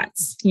help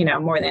vets,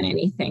 more than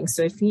anything.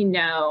 So if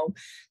a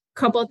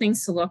couple of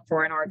things to look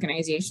for in an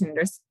organization,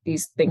 there's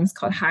these things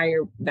called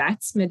Hire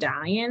Vets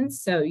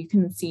medallions. So you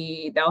can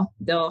see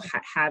they'll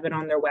have it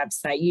on their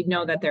website.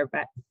 That they're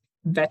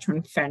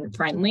veteran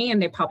friendly,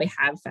 and they probably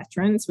have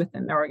veterans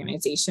within the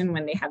organization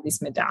when they have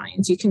these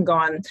medallions. You can go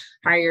on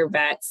Hire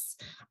Vets,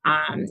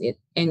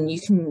 and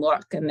you can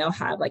look, and they'll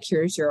have like,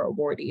 here's your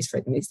awardees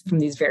from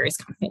these various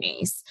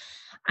companies.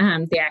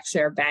 They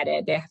actually are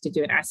vetted. They have to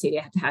do an essay. They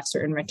have to have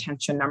certain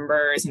retention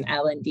numbers and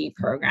L&D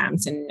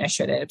programs and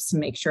initiatives to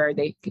make sure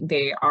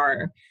they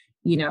are,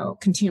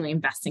 continually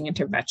investing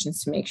into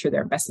veterans to make sure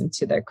they're investing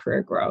into their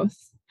career growth.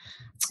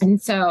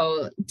 And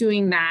so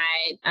doing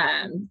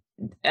that,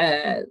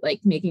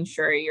 like making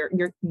sure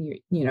you're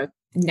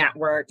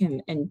network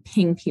and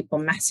ping people,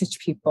 message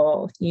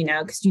people,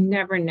 because you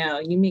never know,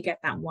 you may get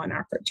that one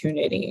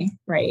opportunity,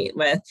 right?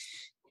 With,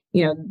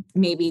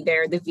 maybe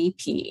they're the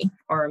VP,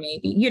 or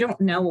maybe you don't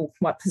know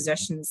what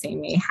positions they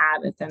may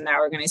have within that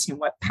organization,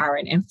 what power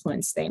and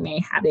influence they may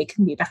have. They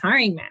can be the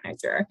hiring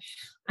manager.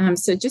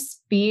 So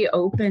just be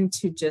open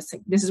to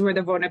this is where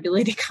the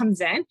vulnerability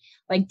comes in,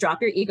 like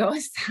drop your ego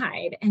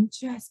aside and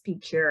just be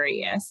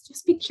curious.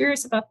 Just be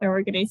curious about the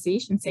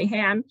organization. Say, hey,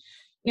 I'm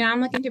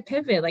looking to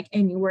pivot, like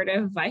any word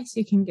of advice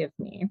you can give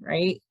me,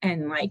 right?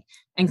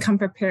 And come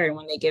prepared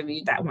when they give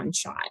you that one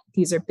shot.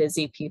 These are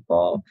busy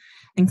people,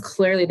 and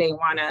clearly they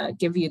want to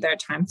give you their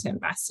time to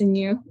invest in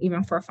you,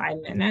 even for 5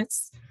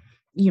 minutes.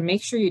 You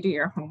make sure you do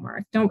your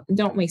homework.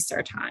 Don't waste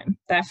their time.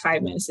 That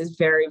 5 minutes is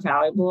very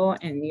valuable,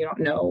 and you don't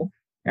know,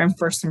 and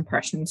first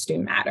impressions do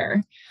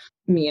matter.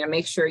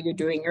 Make sure you're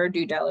doing your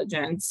due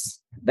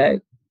diligence,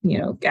 but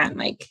again,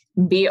 like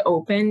be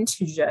open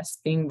to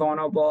just being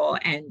vulnerable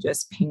and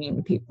just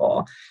pinging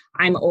people.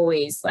 I'm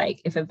always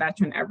like, if a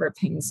veteran ever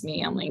pings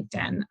me on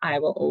LinkedIn, I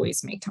will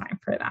always make time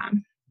for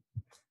them.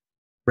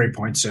 Great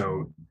point.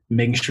 So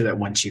making sure that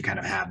once you kind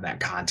of have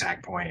that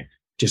contact point,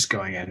 just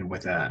going in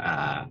with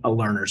a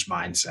learner's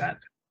mindset,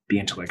 be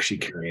intellectually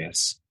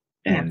curious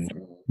and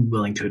Absolutely.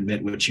 Willing to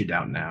admit what you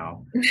don't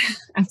know.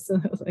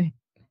 Absolutely.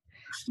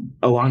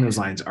 Along those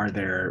lines, are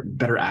there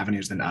better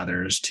avenues than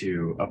others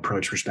to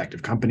approach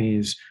prospective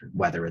companies,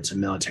 whether it's a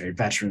military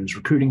veterans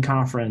recruiting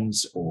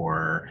conference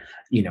or,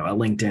 a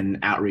LinkedIn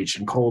outreach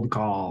and cold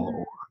call,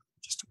 or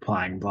just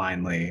applying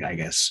blindly? I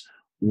guess,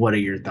 what are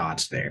your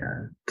thoughts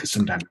there? Because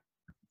sometimes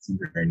it's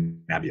very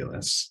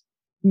nebulous.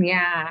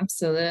 Yeah,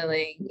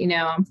 absolutely.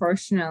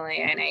 Unfortunately,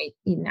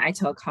 and I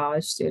tell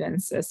college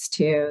students this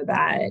too,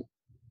 that,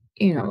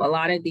 a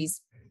lot of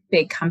these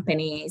big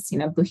companies,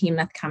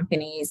 behemoth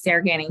companies,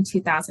 they're getting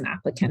 2,000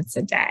 applicants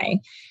a day,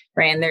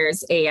 right? And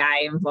there's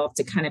AI involved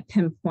to kind of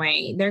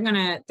pinpoint,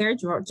 their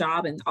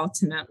job and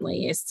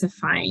ultimately is to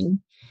find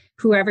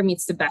whoever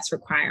meets the best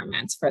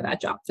requirements for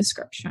that job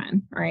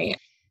description, right?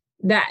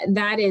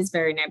 That is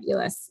very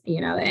nebulous,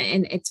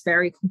 and it's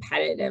very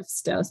competitive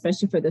still,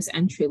 especially for those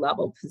entry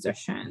level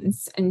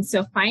positions. And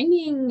so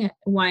finding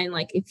one,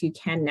 like if you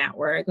can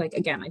network, like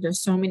again, like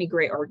there's so many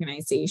great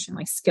organizations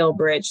like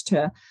SkillBridge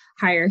to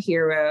Hire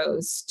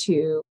Heroes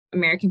to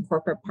American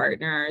Corporate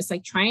Partners,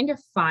 like trying to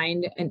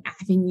find an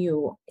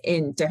avenue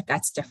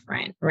that's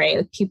different, right?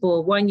 Like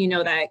people, one,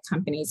 that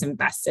companies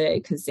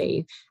invested because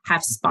they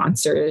have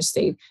sponsors,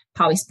 they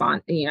probably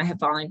have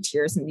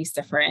volunteers in these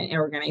different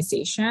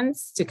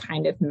organizations to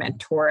kind of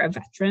mentor a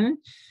veteran.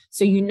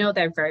 So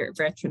they're very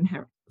veteran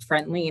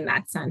friendly in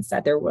that sense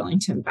that they're willing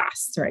to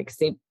invest, right? Because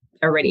they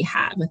already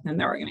have within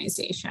the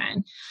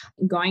organization.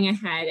 Going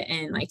ahead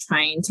and like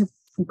trying to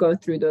go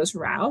through those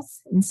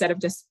routes instead of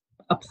just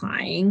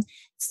applying,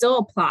 still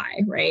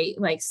apply, right?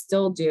 Like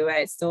still do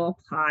it, still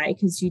apply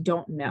because you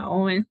don't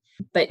know.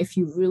 But if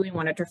you really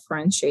want to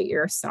differentiate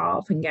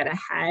yourself and get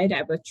ahead,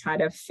 I would try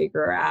to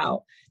figure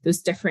out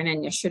those different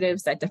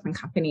initiatives that different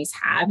companies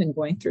have and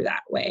going through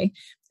that way.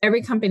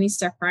 Every company's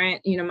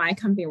different. My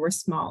company, we're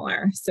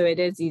smaller, so it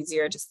is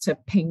easier just to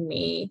ping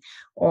me,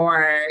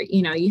 or,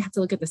 you have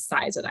to look at the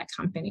size of that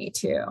company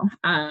too.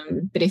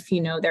 But if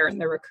they're in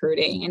the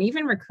recruiting, and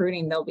even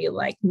recruiting, they'll be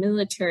like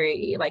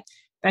military, like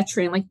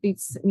veteran, like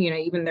these,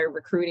 even their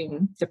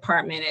recruiting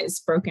department is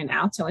broken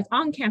out to like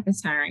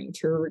on-campus hiring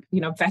to,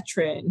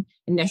 veteran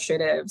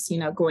initiatives,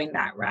 going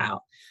that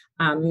route,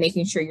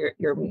 making sure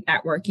you're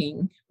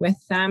networking with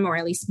them, or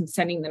at least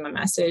sending them a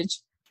message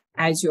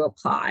as you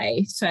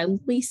apply. So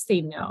at least they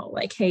know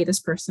like, hey,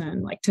 this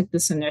person like took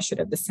this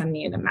initiative to send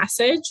me the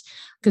message,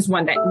 because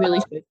one, that really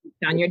should have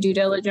done your due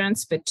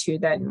diligence, but two,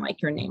 then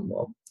like your name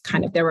will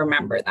they'll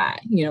remember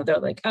that, they're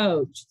like,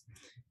 oh,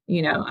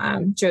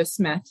 Joe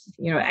Smith,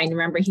 I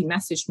remember he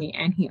messaged me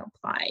and he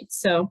applied.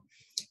 So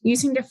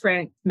using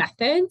different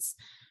methods,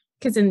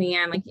 because in the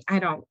end, like, I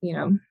don't, you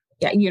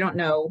don't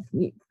know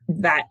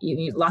that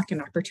luck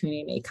and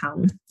opportunity may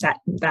come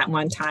that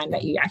one time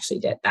that you actually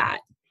did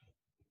that.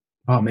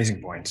 Oh,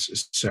 amazing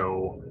points.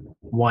 So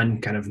one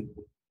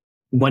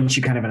once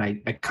you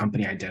a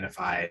company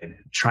identified,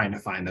 trying to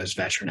find those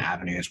veteran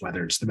avenues,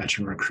 whether it's the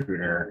veteran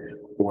recruiter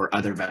or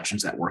other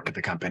veterans that work at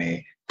the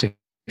company, to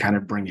kind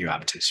of bring you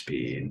up to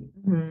speed.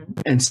 Mm-hmm.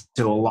 And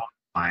so along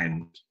the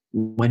line,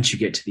 once you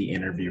get to the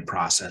interview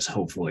process,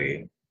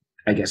 hopefully,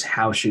 I guess,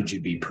 how should you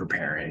be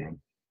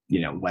preparing,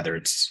 whether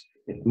it's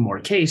more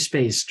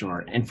case-based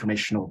or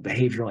informational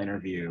behavioral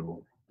interview,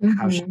 mm-hmm.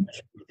 How should you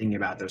be thinking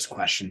about those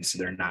questions so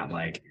they're not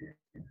like,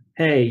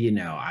 hey,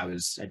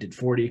 I did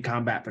 40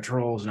 combat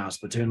patrols and I was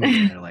platoon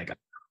leader, like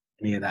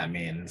any of that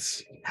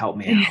means, help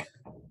me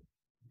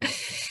out.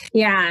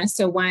 Yeah.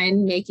 So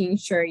one, making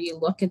sure you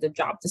look at the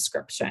job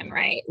description,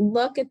 right?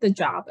 Look at the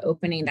job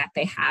opening that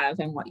they have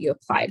and what you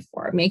applied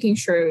for, making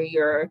sure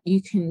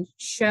you can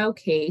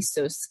showcase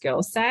those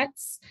skill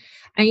sets.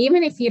 And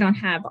even if you don't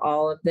have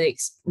all of the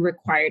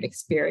required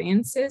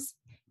experiences,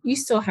 you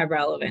still have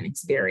relevant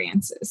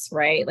experiences,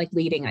 right? Like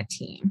leading a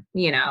team,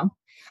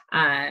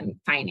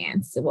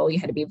 finance. Well, you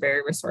had to be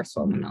very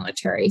resourceful in the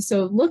military.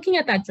 So looking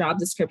at that job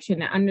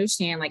description and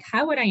understand, like,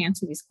 how would I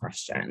answer these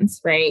questions,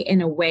 right?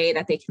 In a way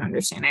that they can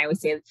understand. I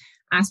always say,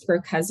 ask for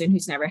a cousin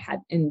who's never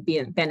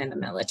been in the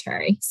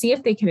military. See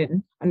if they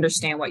can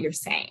understand what you're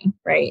saying,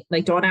 right?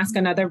 Like, don't ask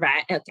another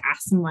vet, like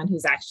ask someone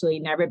who's actually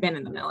never been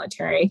in the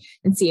military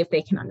and see if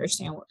they can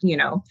understand,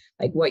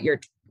 like what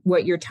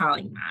you're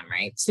telling them,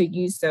 right? So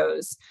use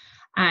those.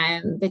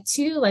 But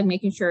two, like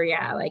making sure,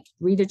 like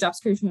read the job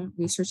description,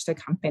 research the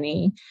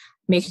company,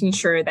 making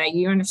sure that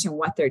you understand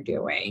what they're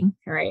doing,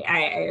 right?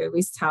 I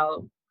always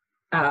tell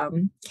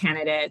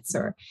candidates,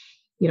 or,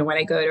 when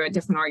I go to a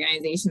different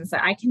organizations,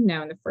 that I can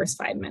know in the first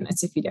 5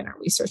 minutes if you didn't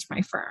research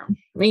my firm,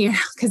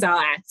 because I'll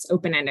ask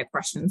open-ended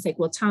questions like,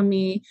 well, tell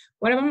me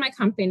what about my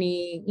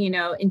company,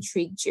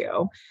 intrigued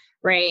you.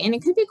 Right. And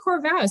it could be core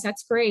values.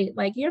 That's great.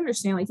 Like, you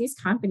understand, like, these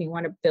companies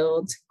want to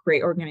build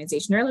great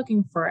organization. They're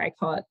looking for, I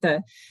call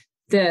it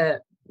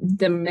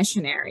the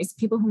missionaries,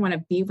 people who want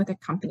to be with a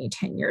company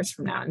 10 years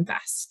from now,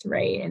 invest,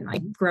 right? And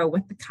like grow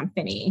with the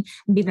company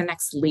and be the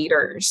next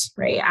leaders,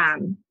 right?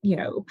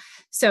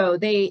 So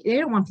they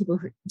don't want people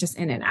who are just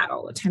in and out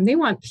all the time. They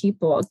want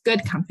people,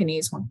 good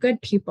companies want good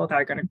people that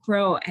are going to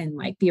grow and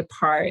like be a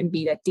part and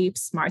be that deep,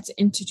 smart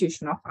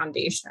institutional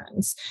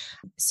foundations.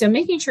 So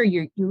making sure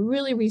you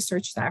really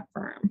research that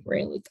firm,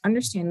 right? Like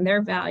understand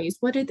their values.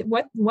 What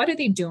are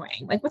they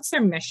doing? Like, what's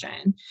their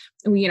mission?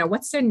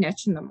 What's their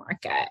niche in the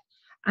market?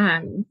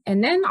 And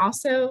then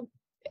also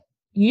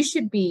this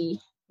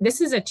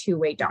is a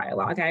two-way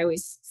dialogue. I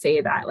always say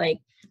that, like,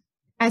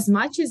 as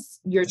much as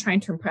you're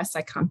trying to impress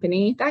that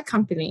company,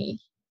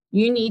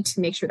 you need to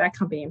make sure that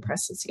company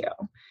impresses you.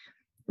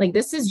 Like,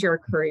 this is your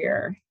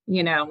career,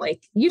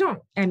 like you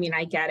don't, I mean,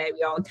 I get it.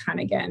 We all kind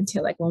of get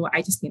into like, well,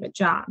 I just need a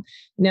job.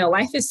 No,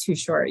 life is too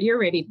short. You're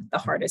already the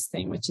hardest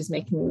thing, which is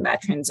making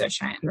that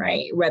transition,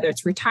 right? Whether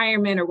it's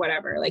retirement or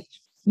whatever, like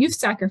you've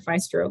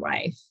sacrificed your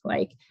life.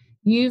 Like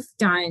you've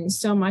done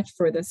so much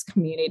for this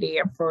community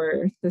and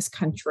for this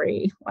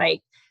country.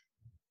 Like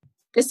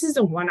this is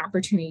the one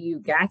opportunity you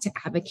get to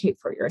advocate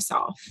for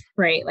yourself,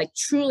 right? Like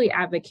truly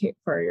advocate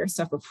for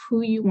yourself of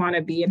who you want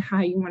to be and how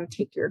you want to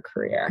take your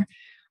career.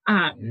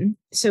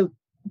 So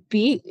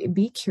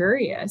be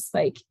curious.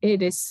 Like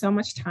it is so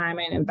much time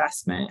and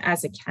investment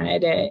as a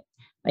candidate,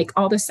 like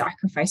all the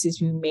sacrifices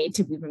you made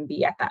to even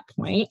be at that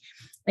point.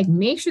 Like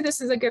make sure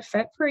this is a good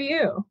fit for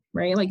you,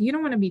 right? Like you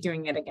don't want to be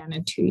doing it again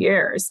in 2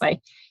 years.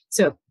 Like,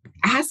 so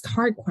ask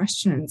hard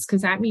questions,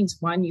 because that means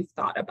one, you've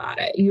thought about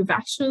it. You've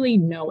actually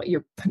know what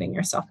you're putting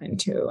yourself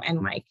into,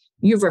 and like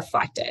you've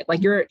reflected.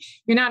 Like you're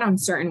not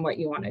uncertain what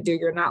you want to do.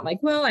 You're not like,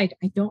 well, I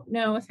don't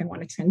know if I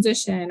want to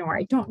transition, or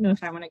I don't know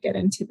if I want to get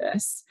into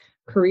this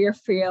career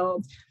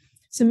field.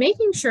 So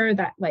making sure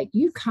that like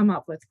you come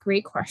up with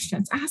great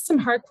questions, ask some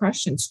hard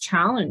questions,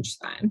 challenge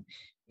them,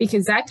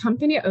 because that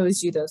company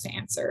owes you those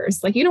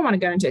answers. Like you don't want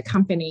to go into a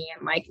company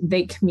and like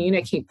they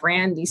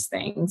brand these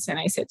things. And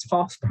I say it's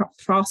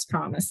false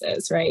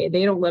promises, right?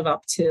 They don't live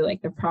up to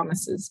like the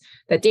promises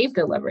that they've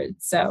delivered.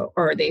 So,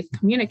 or they've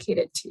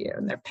communicated to you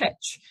in their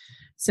pitch.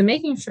 So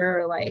making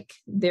sure like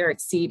they're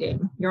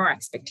exceeding your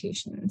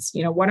expectations.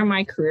 What are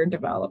my career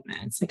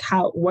developments? Like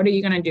what are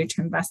you going to do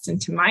to invest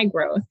into my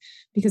growth?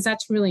 Because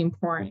that's really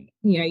important.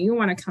 You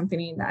want a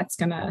company that's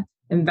going to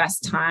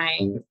invest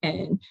time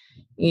and,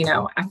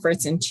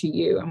 efforts into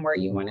you and where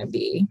you want to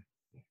be.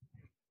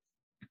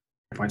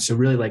 So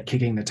really like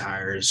kicking the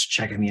tires,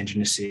 checking the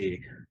engine to see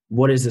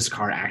what does this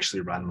car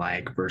actually run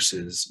like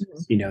versus,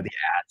 the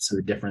ad. So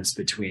the difference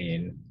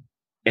between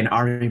an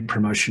Army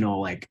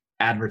promotional like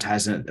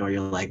advertisement, or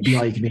you're like, be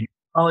all you can be.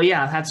 Oh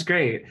yeah, that's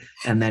great.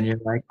 And then you're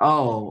like,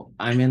 oh,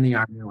 I'm in the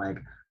Army. Like,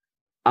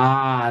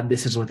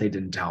 this is what they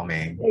didn't tell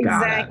me.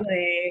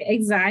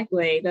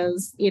 Exactly.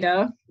 Those,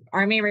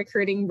 Army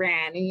recruiting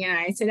brand.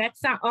 And so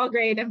that's not all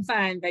great and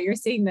fun, but you're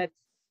seeing that,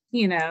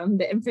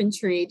 the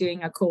infantry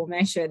doing a cool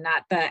mission,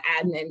 not the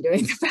admin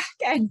doing the back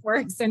end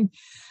works and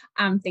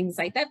things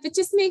like that. But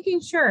just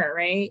making sure,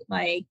 right?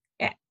 Like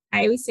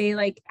I always say,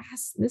 like,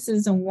 this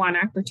is a one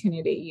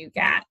opportunity you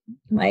get.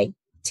 Like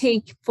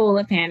take full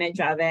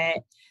advantage of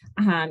it.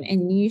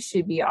 And you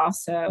should be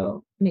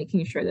also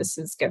making sure this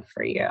is good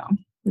for you.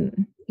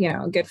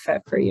 A good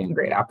fit for you and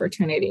great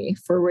opportunity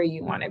for where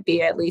you want to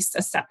be, at least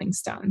a stepping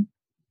stone.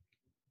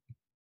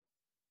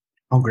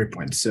 Oh, great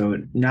point. So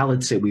now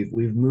let's say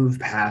we've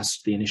moved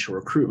past the initial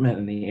recruitment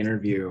and the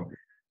interview.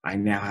 I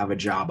now have a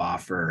job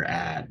offer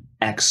at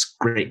X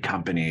great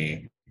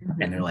company,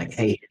 and they're like,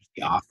 hey, here's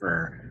the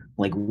offer.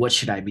 Like, what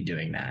should I be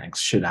doing next?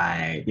 Should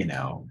I,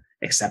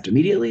 accept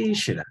immediately?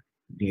 Should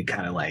I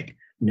kind of like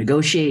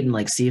negotiate and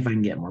like see if I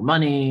can get more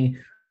money?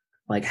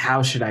 Like,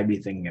 how should I be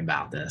thinking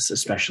about this,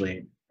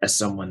 especially as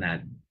someone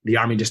that the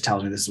Army just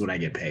tells me this is what I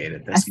get paid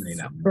at this many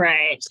numbers?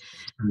 Right.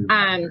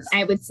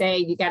 I would say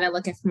you got to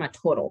look at from a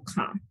total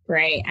comp,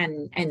 right?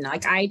 And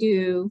like I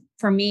do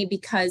for me,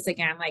 because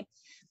again, like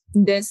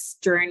this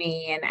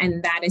journey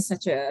and that is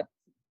such a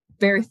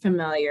very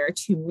familiar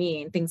to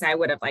me and things I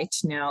would have liked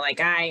to know. Like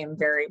I am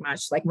very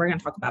much like, we're going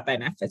to talk about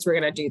benefits. We're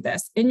going to do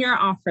this. In your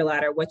offer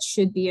letter, what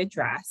should be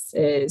addressed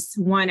is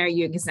one, are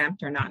you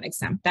exempt or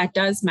non-exempt? That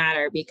does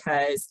matter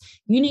because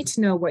you need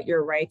to know what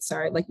your rights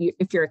are. Like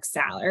if you're a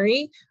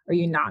salary, are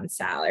you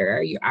non-salary,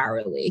 are you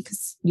hourly?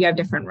 Because you have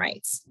different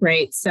rights,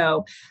 right?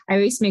 So I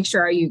always make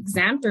sure, are you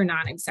exempt or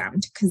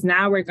non-exempt? Because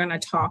now we're going to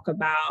talk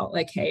about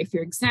like, hey, if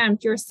you're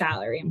exempt, you're a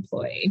salary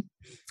employee.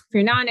 If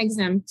you're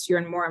non-exempt,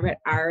 you're more of an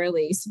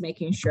hourly, so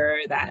making sure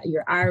that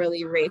your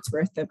hourly rates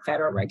with the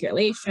federal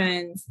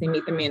regulations, they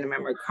meet the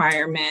minimum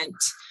requirement,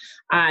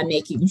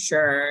 making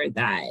sure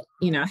that,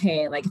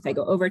 hey, like if I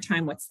go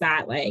overtime, what's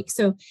that like?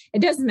 So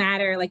it doesn't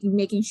matter, like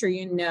making sure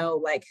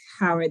like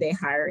how are they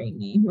hiring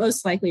me?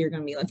 Most likely you're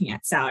going to be looking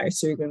at salary,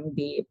 so you're going to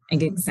be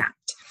exempt.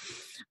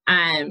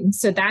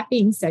 So that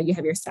being said, you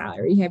have your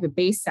salary, you have a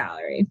base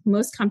salary.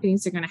 Most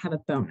companies are going to have a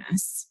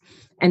bonus.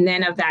 And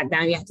then of that,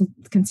 now you have to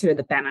consider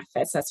the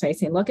benefits. That's why I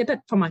say, look at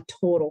that from a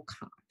total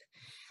comp.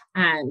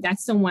 And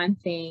that's the one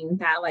thing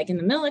that like in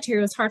the military,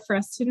 it was hard for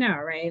us to know,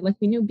 right? Like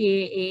we knew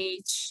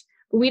BAH,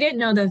 but we didn't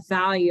know the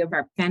value of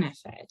our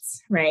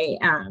benefits, right?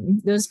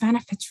 Those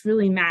benefits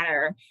really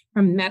matter,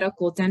 from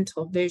medical,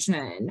 dental,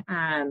 vision.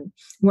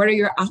 What are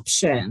your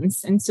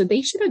options? And so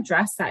they should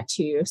address that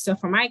to you. So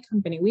for my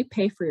company, we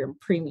pay for your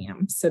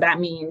premium. So that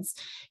means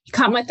you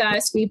come with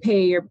us, we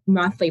pay your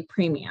monthly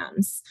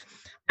premiums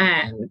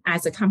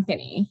as a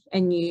company,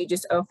 and you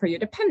just owe for your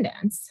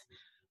dependents.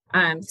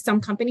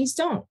 Some companies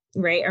don't,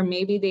 right? Or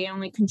maybe they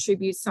only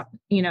contribute some,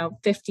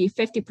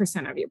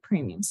 50% of your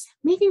premiums.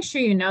 Making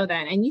sure you know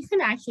that. And you can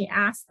actually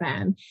ask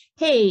them,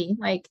 hey,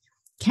 like,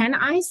 can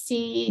I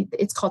see,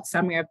 it's called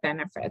summary of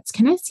benefits.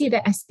 Can I see the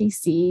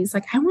SBCs?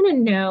 Like, I want to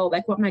know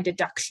like what my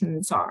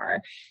deductions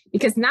are,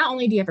 because not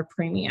only do you have a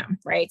premium,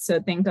 right?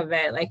 So think of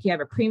it like you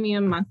have a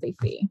premium monthly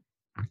fee.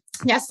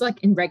 Yes,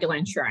 like in regular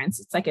insurance,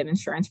 it's like an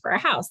insurance for a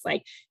house.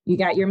 Like you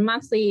got your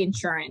monthly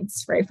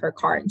insurance, right, for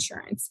car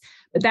insurance,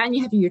 but then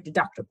you have your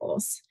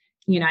deductibles,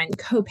 and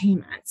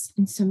co-payments.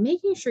 And so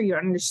making sure you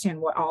understand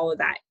what all of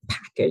that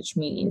package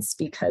means,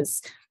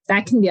 because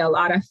that can be a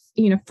lot of,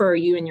 for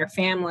you and your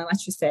family,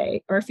 let's just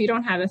say, or if you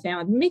don't have a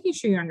family, making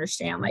sure you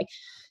understand like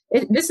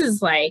this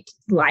is like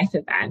life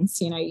events,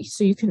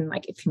 so you can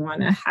like, if you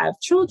want to have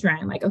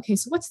children, like, okay,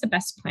 so what's the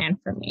best plan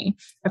for me?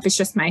 If it's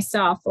just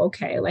myself,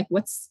 okay, like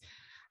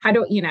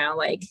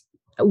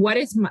what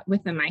is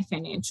within my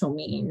financial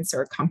means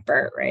or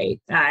comfort, right?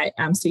 That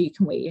so you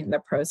can weigh in the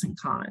pros and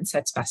cons.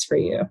 That's best for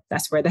you.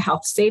 That's where the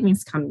health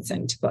savings comes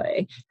into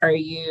play. Are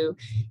you,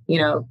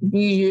 you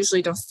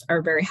usually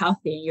are very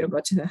healthy and you don't go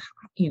to the,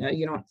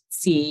 you don't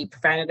see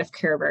preventative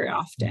care very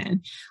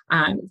often.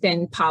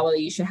 Then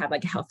probably you should have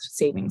like a health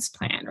savings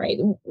plan, right?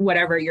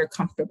 Whatever you're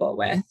comfortable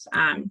with.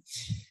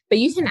 But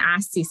you can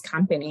ask these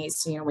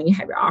companies, when you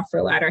have your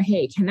offer letter,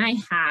 hey, can I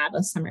have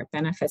a summary of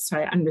benefits so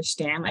I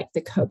understand like the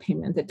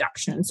co-payment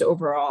deductions,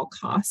 overall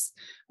costs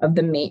of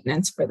the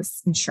maintenance for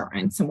this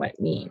insurance and what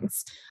it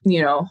means?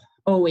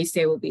 Always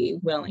they will be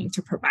willing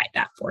to provide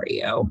that for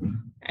you,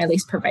 at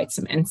least provide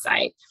some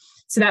insight.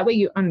 So that way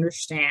you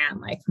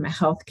understand like from a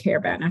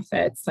healthcare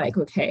benefits, like,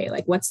 okay,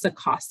 like what's the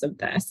cost of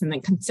this? And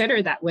then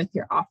consider that with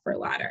your offer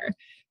letter,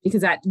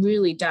 because that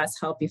really does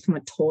help you from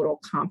a total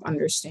comp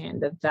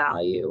understand the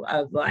value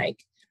of like,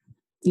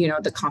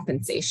 the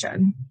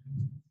compensation.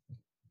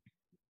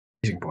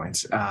 Amazing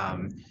points.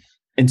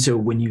 And so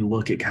when you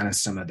look at kind of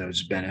some of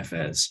those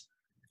benefits,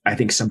 I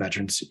think some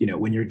veterans,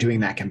 when you're doing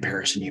that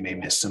comparison, you may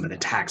miss some of the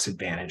tax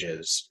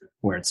advantages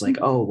where it's like,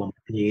 oh, well,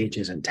 my PH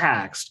isn't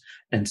taxed.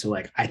 And so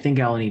like, I think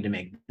I'll need to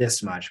make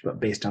this much, but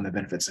based on the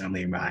benefits that I'm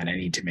leaving behind, I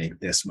need to make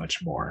this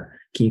much more.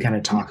 Can you kind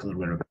of talk a little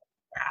bit about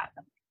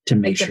that to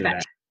make sure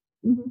that,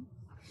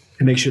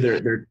 to make sure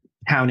they're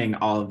counting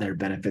all of their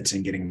benefits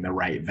and getting the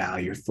right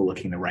value for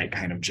looking the right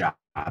kind of job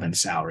and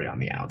salary on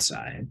the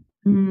outside?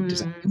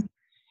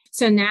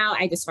 So now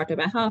I just talked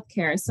about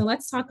healthcare. So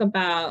let's talk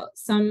about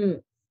some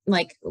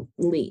like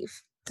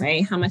leave,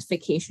 right? How much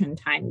vacation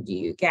time do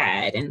you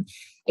get? And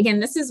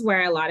again, this is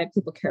where a lot of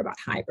people care about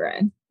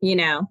hybrid,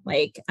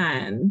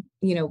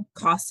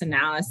 cost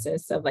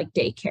analysis of like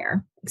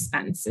daycare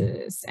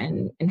expenses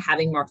and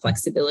having more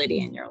flexibility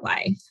in your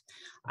life.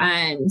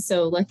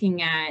 So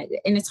looking at,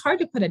 and it's hard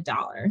to put a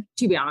dollar,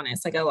 to be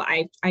honest, like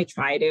I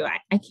try to,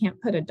 I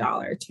can't put a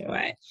dollar to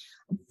it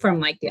from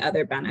like the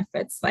other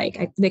benefits,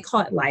 like they call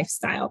it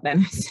lifestyle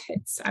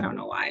benefits. I don't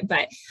know why,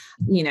 but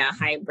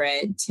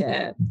hybrid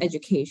to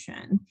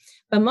education.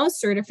 But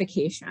most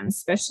certifications,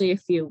 especially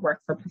if you work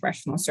for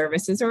professional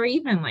services, or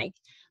even like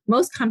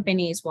most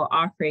companies will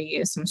offer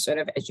you some sort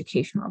of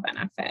educational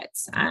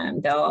benefits.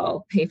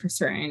 They'll pay for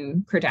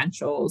certain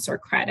credentials or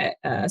credit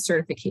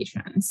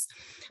certifications.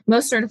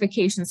 Most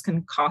certifications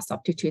can cost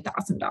up to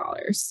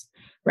 $2,000.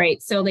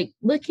 Right. So like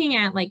looking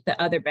at like the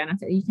other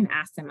benefit, you can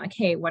ask them like,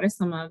 hey, what are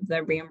some of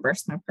the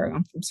reimbursement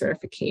programs from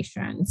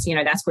certifications?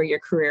 That's where your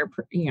career,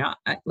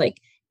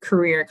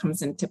 career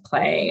comes into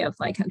play of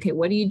like, okay,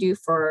 what do you do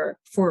for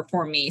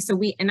me? So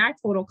we, in our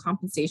total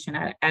compensation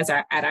at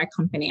our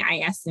company, I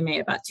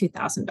estimate about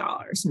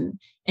 $2,000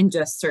 in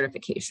just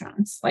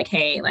certifications. Like,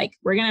 hey, like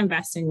we're going to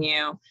invest in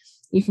you.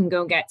 You can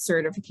go get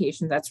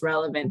certifications that's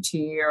relevant to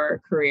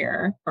your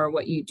career or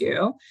what you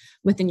do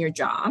within your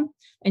job.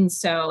 And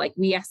so like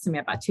we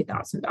estimate about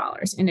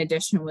 $2,000. In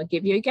addition, we'll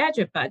give you a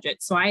gadget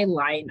budget. So I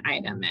line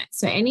item it.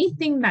 So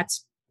anything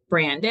that's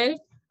branded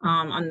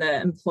on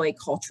the employee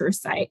culture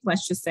site,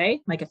 let's just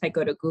say, like if I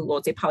go to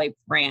Google, they probably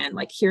brand,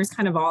 like here's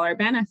kind of all our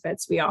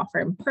benefits we offer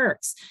and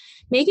perks,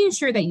 making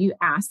sure that you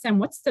ask them,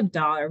 what's the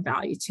dollar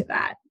value to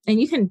that?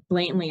 And you can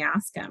blatantly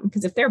ask them,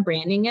 because if they're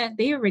branding it,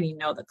 they already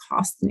know the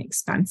cost and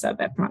expense of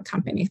it from a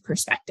company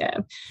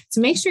perspective. So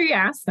make sure you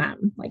ask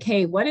them like,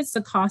 hey, what is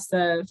the cost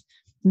of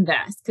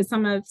this? Because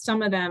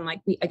some of them, like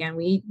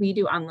we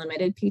do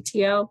unlimited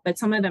PTO, but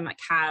some of them like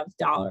have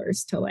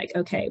dollars to like,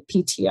 okay,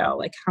 PTO,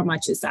 like how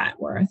much is that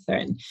worth?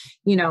 And,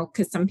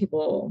 because some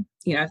people,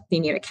 if they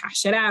need to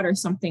cash it out or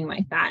something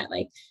like that,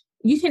 like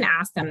you can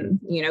ask them,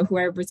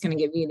 whoever's going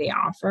to give you the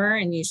offer,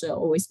 and usually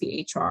it'll always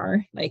be HR,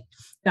 like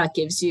that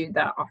gives you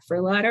the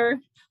offer letter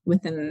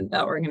within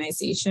the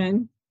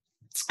organization.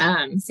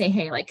 Say,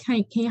 hey, like,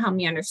 can you help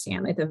me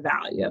understand like the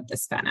value of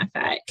this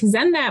benefit? Because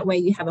then that way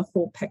you have a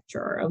full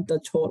picture of the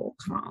total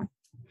comp.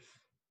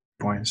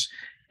 Points.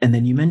 And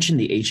then you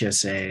mentioned the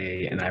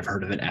HSA, and I've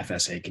heard of an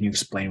FSA. Can you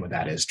explain what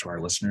that is to our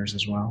listeners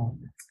as well?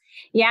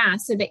 Yeah.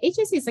 So the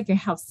HSA is like your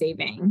health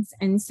savings.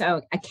 And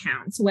so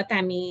accounts, what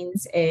that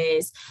means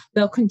is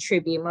they'll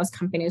contribute. Most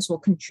companies will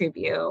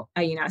contribute,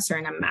 a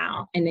certain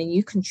amount, and then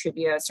you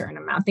contribute a certain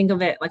amount. Think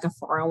of it like a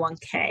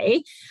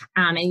 401k,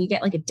 and you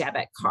get like a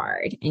debit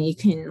card, and you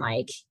can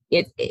like,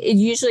 it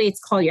usually it's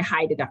called your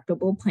high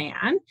deductible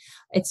plan.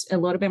 It's a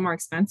little bit more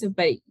expensive,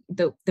 but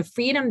the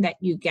freedom that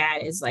you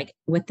get is like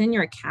within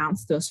your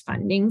accounts, those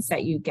fundings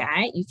that you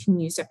get, you can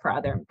use it for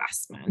other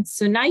investments.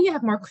 So now you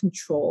have more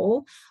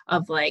control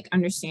of like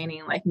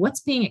understanding like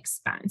what's being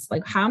expensed,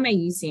 like how am I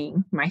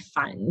using my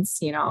funds,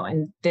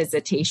 and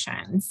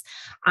visitations.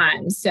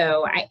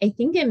 So I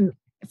think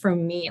for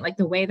me, like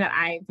the way that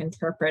I've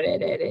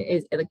interpreted it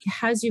is it like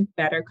has you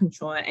better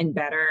control and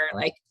better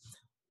like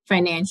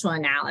financial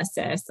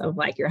analysis of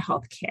like your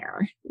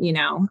healthcare,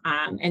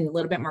 and a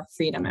little bit more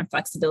freedom and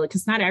flexibility,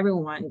 because not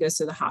everyone goes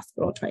to the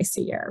hospital twice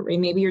a year, right?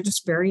 Maybe you're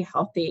just very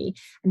healthy,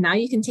 and now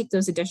you can take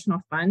those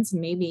additional funds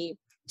and maybe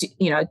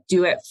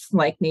do it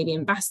like maybe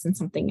invest in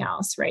something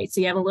else, right?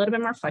 So you have a little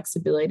bit more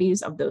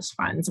flexibilities of those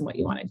funds and what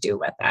you want to do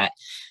with it.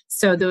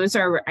 So those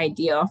are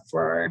ideal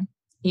for,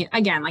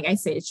 again, like I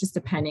say, it's just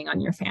depending on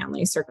your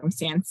family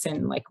circumstance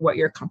and like what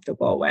you're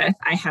comfortable with.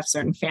 I have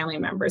certain family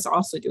members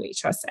also do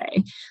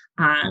HSA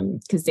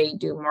because they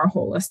do more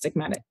holistic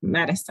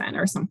medicine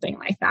or something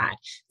like that.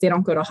 They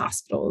don't go to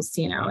hospitals,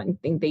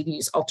 and think they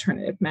use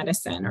alternative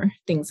medicine or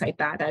things like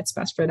that. That's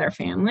best for their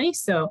family.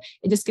 So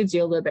it just gives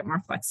you a little bit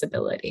more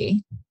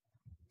flexibility.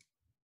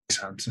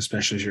 Sense,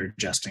 especially as you're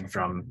adjusting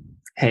from,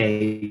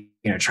 hey,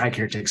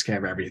 TRICARE takes care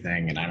of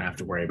everything and I don't have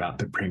to worry about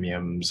the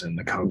premiums and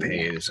the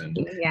co-pays. And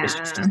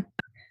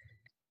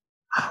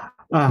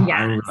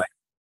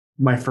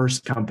my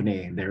first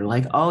company, they're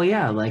like, oh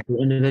yeah, like the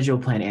individual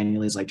plan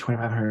annually is like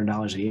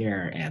 $2,500 a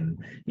year. And,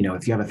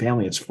 if you have a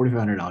family, it's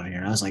 $4,500 a year.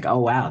 And I was like, oh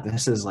wow,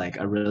 this is like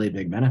a really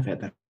big benefit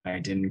that I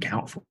didn't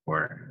count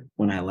for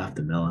when I left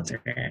the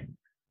military.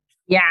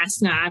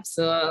 Yes, no,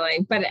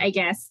 absolutely. But I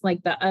guess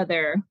like the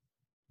other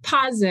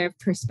positive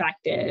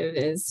perspective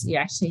is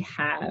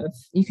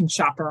you can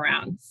shop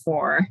around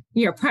for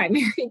your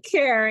primary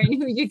care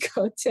and who you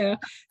go to.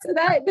 So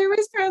that there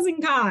was pros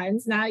and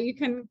cons. Now you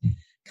can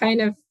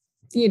kind of,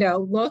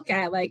 look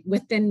at like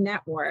within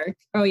network.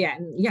 Oh yeah.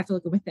 And you have to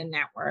look at within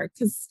network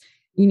because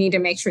you need to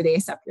make sure they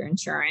accept your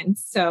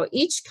insurance. So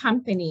each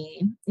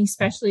company,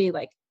 especially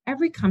like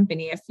every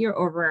company, if you're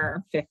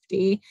over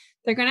 50,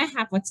 they're going to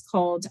have what's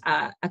called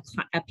a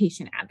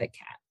patient advocate.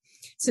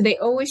 So they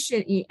always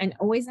should, and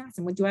always ask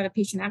them, well, do I have a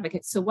patient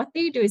advocate? So what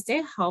they do is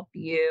they help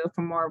you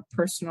from more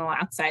personal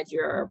outside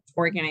your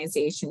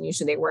organization.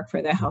 Usually they work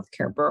for the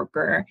healthcare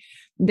broker.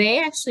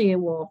 They actually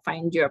will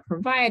find you a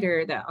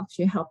provider that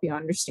actually help you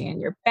understand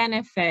your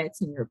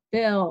benefits and your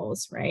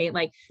bills, right?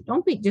 Like,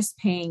 don't be just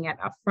paying it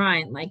up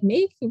front, like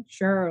making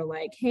sure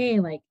like,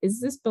 hey, like,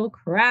 is this bill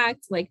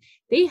correct? Like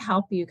they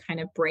help you kind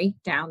of break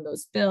down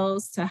those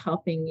bills to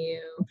helping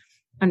you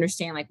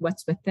understand like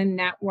what's within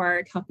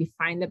network, help you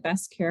find the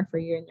best care for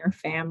you and your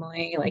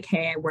family. Like,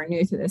 hey, we're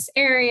new to this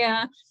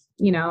area.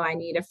 I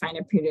need to find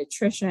a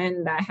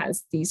pediatrician that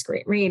has these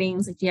great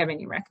ratings. Like, do you have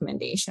any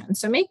recommendations?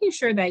 So making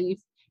sure that you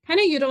kind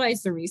of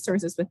utilize the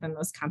resources within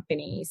those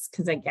companies.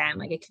 Because again,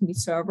 like it can be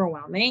so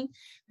overwhelming,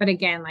 but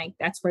again, like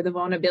that's where the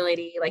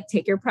vulnerability, like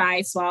take your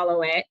pride,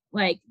 swallow it.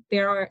 Like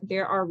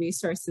there are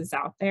resources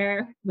out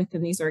there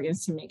within these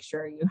organs to make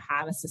sure you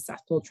have a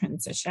successful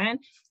transition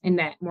and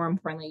that more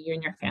importantly, you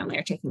and your family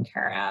are taken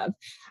care of.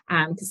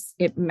 Because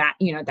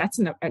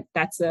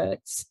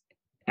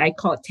I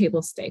call it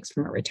table stakes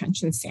from a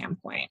retention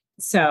standpoint.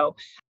 So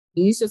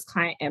use those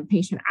client and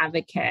patient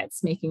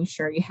advocates, making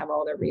sure you have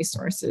all the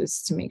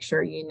resources to make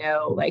sure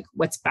like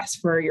what's best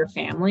for your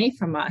family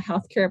from a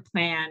healthcare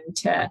plan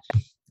to,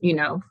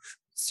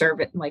 serve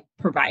it like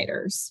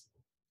providers.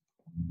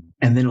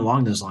 And then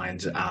along those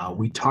lines,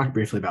 we talked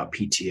briefly about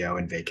PTO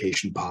and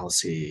vacation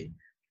policy.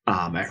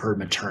 I've heard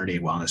maternity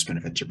wellness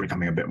benefits are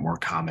becoming a bit more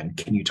common.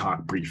 Can you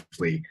talk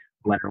briefly,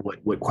 Leonard,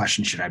 what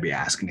questions should I be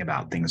asking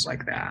about things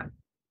like that?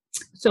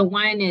 So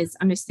one is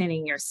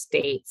understanding your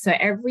state. So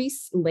every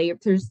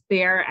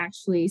there are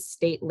actually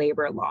state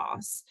labor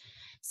laws.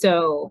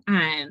 So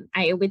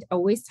I would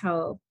always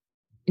tell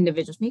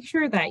individuals, make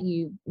sure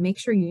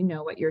you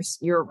know what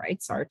your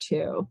rights are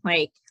too.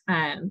 Like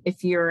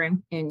if you're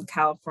in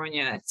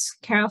California,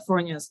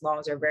 California's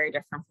laws are very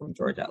different from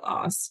Georgia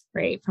laws,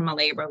 right? From a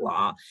labor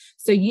law.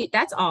 So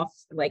that's all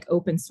like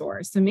open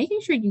source. So making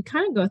sure you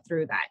kind of go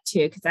through that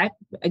too, because that,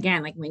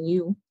 again, like when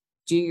you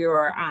do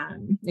your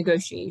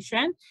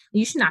negotiation,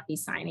 you should not be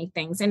signing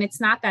things. And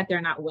it's not that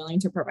they're not willing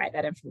to provide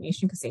that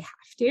information because they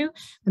have to,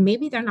 but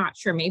maybe they're not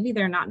sure, maybe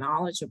they're not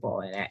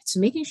knowledgeable in it.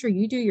 So making sure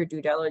you do your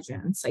due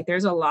diligence. Like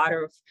there's a lot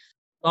of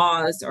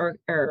laws or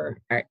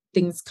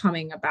things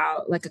coming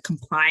about like a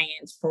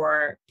compliance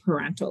for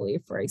parental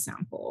leave, for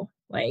example,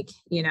 like,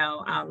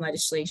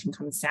 legislation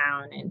comes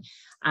down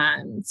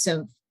and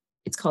so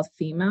it's called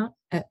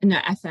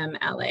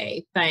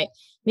FMLA, but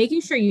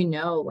making sure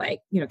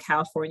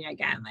California,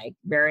 again, like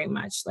very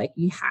much like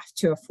you have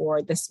to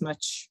afford this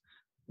much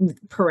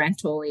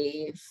parental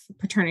leave,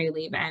 paternity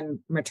leave, and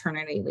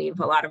maternity leave.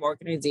 A lot of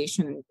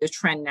organizations, the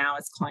trend now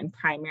is calling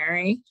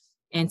primary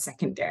and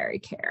secondary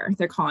care.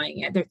 They're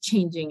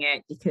changing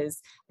it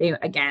because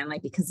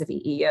because of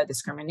EEO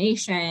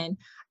discrimination,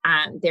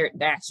 they're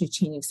actually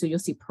changing. So you'll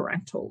see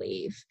parental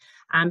leave.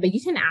 But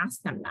you can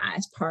ask them that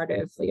as part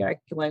of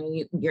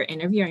when you're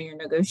interviewing your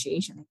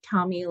negotiation.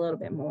 Tell me a little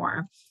bit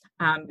more.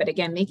 But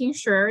again, making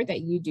sure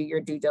that you do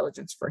your due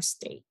diligence for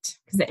state,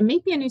 because it may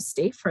be a new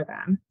state for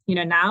them.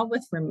 Now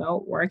with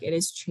remote work, it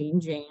is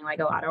changing, like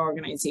a lot of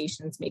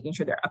organizations, making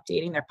sure they're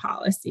updating their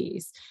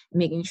policies,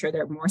 making sure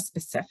they're more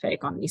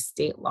specific on these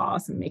state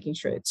laws and making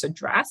sure it's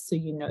addressed so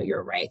you know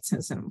your rights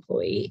as an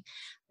employee.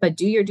 But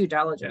do your due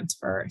diligence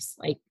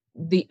first.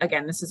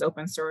 Again, this is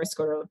open source,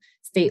 go to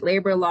state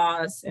labor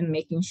laws and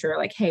making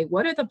sure hey,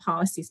 what are the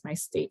policies my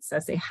state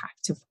says they have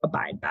to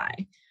abide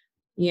by?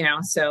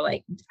 So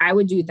I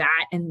would do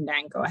that and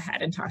then go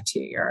ahead and talk to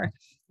your,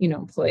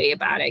 employee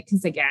about it.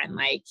 Cause again,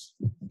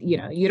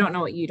 you don't know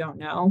what you don't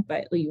know,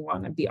 but you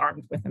want to be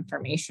armed with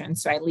information.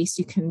 So at least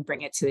you can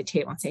bring it to the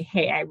table and say,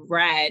 hey, I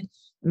read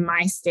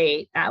my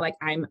state that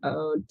I'm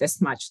owed this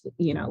much,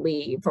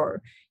 leave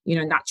or,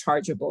 not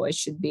chargeable. It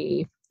should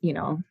be,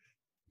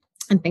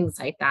 and things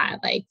like that,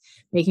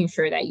 making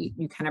sure that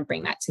you kind of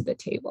bring that to the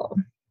table.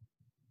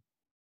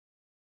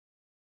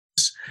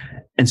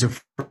 And so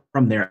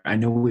from there, I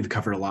know we've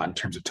covered a lot in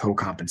terms of total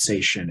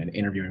compensation and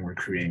interviewing,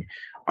 recruiting.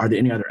 Are there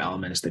any other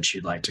elements that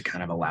you'd like to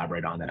kind of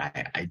elaborate on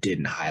that I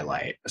didn't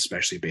highlight,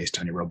 especially based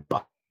on your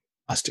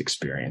robust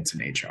experience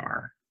in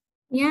HR?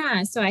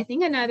 Yeah. So I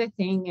think another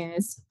thing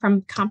is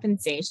from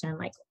compensation,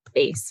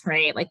 base,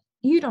 right?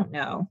 You don't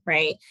know,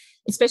 right?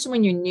 Especially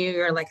when you're new,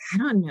 you're I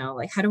don't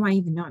know, how do I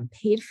even know I'm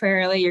paid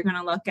fairly? You're going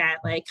to look at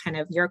kind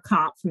of your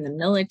comp from the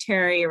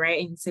military,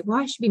 right? And say, well,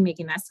 I should be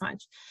making this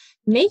much.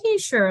 Making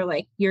sure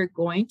you're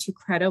going to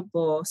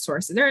credible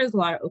sources. There is a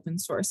lot of open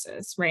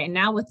sources, right? And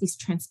now with these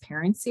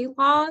transparency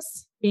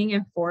laws being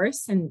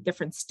enforced in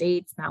different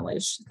states, now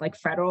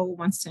federal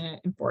wants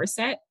to enforce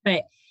it.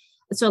 But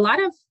so a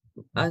lot of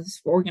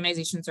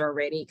organizations are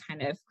already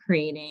kind of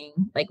creating,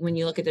 when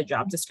you look at the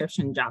job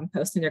description, job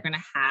posting, they're going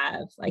to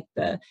have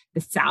the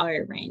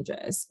salary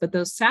ranges, but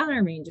those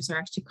salary ranges are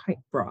actually quite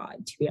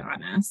broad, to be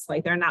honest.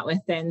 They're not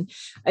within,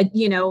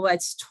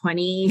 it's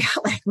 20,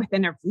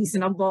 within a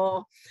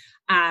reasonable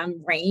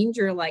range.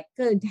 You're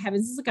good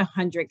heavens, this is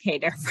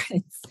 $100K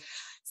difference.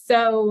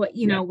 So,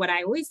 what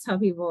I always tell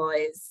people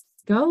is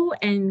go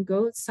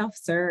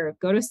self-serve,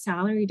 go to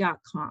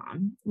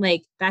salary.com.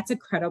 That's a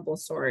credible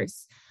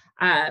source.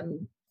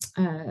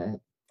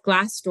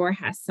 Glassdoor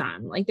has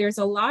some, there's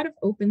a lot of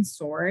open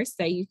source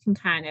that you can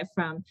kind of,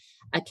 from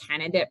a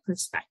candidate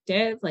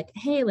perspective,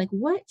 hey,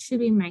 what should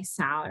be my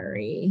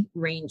salary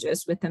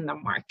ranges within the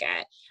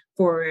market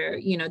for,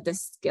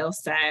 this skill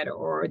set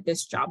or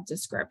this job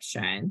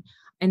description.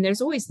 And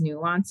there's always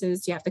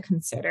nuances you have to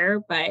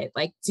consider, but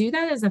do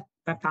that as a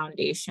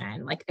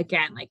foundation.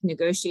 Again,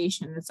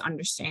 negotiation is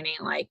understanding,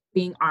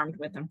 being armed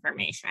with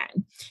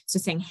information. So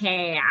saying,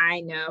 hey,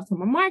 I know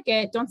from a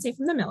market, don't say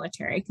from the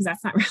military, because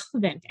that's not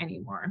relevant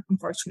anymore,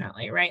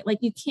 unfortunately, right?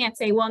 You can't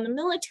say, well, in the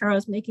military, I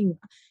was making,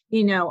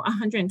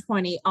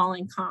 120 all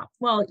in comp.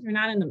 Well, you're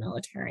not in the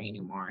military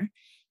anymore,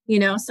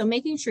 so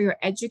making sure you're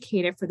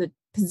educated for the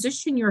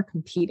position you're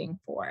competing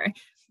for.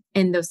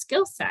 And those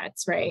skill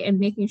sets, right? And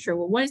making sure,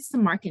 well, what is the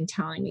market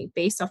telling me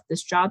based off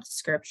this job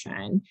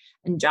description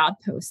and job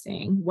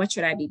posting? What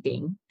should I be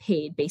being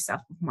paid based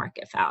off of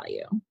market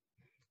value?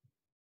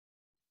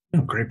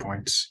 Oh, great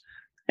points.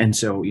 And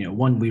so,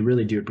 one, we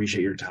really do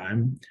appreciate your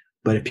time.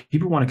 But if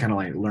people want to kind of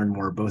learn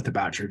more both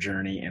about your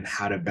journey and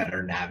how to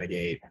better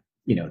navigate,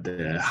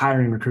 the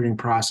hiring, recruiting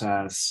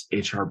process,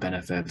 HR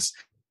benefits,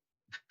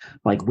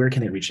 where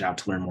can they reach out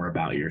to learn more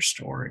about your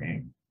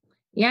story?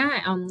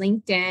 Yeah, on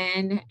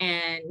LinkedIn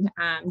and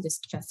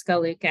just Jessica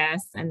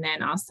Lucas, and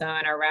then also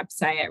on our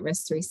website at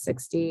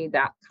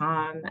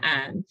risk360.com.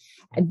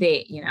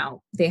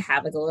 They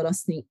have a little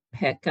sneak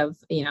peek of,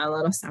 a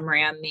little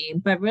summary on me,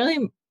 but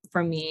really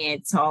for me,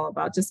 it's all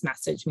about just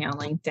message me on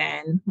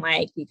LinkedIn.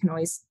 You can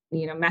always,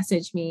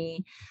 message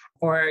me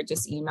or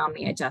just email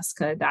me at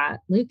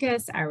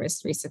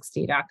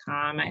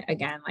jessica.lucas@risk360.com.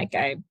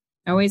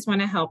 I always want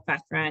to help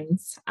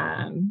veterans.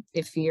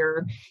 If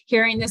you're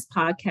hearing this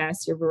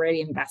podcast, you've already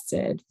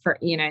invested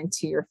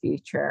into your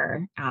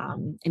future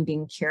and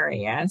being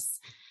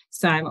curious.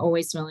 So I'm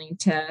always willing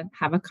to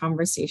have a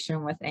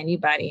conversation with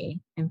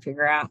anybody and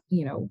figure out,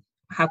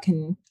 how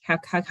can I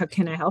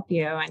help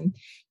you? And,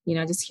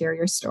 just hear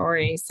your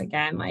stories.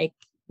 Again,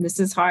 this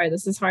is hard.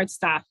 This is hard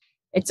stuff.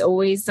 It's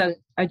always a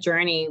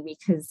journey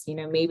because,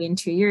 maybe in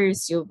 2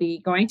 years you'll be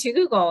going to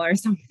Google or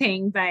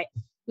something, but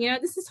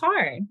this is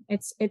hard.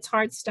 It's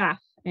hard stuff,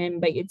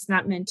 but it's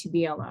not meant to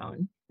be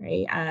alone,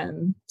 right?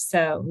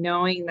 So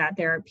knowing that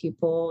there are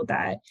people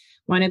that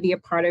want to be a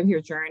part of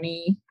your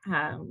journey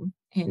and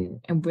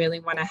really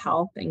want to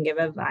help and give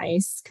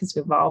advice, because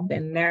we've all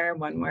been there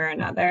one way or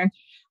another,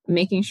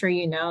 making sure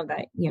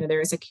that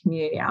there is a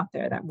community out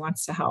there that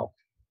wants to help,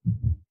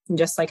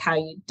 just like how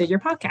you did your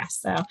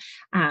podcast. So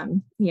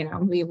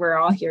we were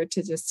all here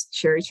to just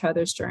share each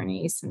other's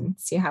journeys and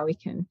see how we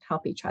can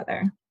help each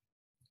other.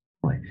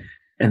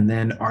 And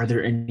then are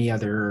there any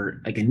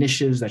other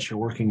initiatives that you're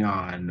working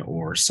on,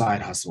 or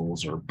side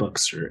hustles or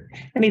books or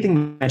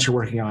anything that you're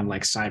working on,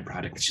 side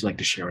projects that you'd like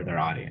to share with our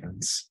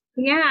audience?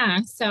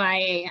 Yeah, so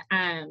I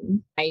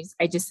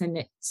just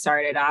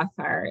started off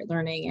our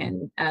learning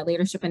and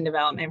leadership and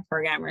development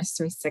program, or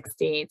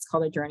 360. It's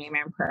called a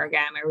Journeyman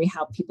program, where we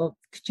help people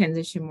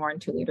transition more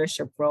into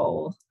leadership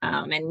role.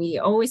 And we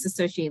always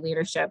associate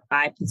leadership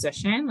by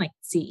position, like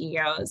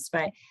CEOs,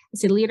 but I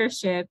said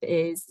leadership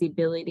is the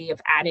ability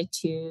of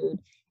attitude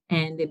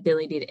and the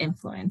ability to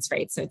influence,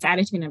 right? So it's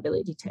attitude and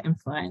ability to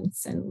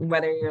influence, and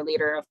whether you're a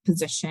leader of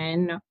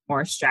position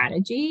or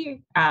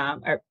strategy,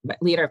 or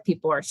leader of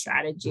people or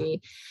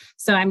strategy.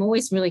 So I'm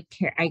always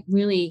I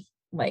really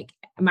like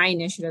my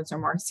initiatives are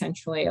more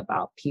centrally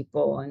about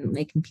people and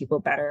making people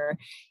better,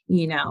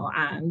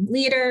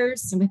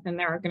 leaders within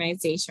their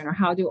organization, or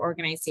how do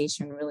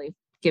organization really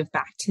give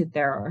back to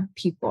their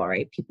people,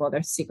 right? People,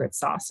 their secret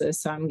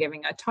sauces. So I'm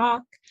giving a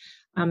talk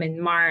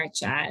in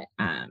March at,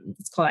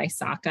 it's called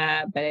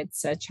ISACA, but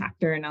it's a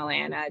chapter in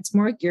Atlanta. It's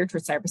more geared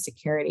towards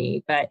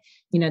cybersecurity, but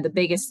the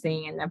biggest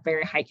thing in a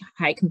very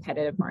high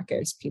competitive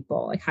market is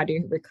people. Like, how do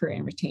you recruit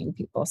and retain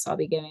people? So I'll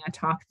be giving a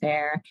talk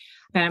there.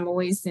 But I'm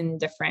always in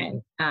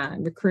different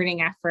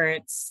recruiting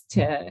efforts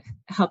to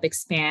help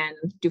expand,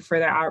 do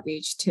further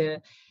outreach to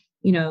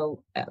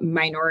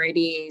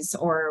minorities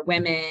or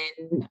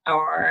women,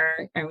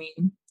 or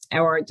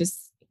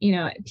just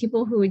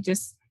people who would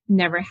just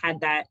never had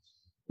that.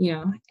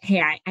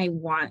 Hey, I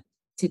want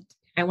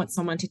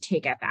someone to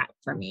take at that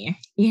for me,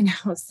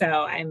 so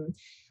I'm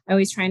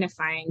always trying to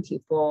find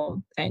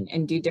people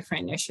and do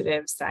different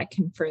initiatives that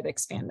can further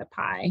expand the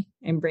pie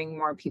and bring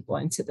more people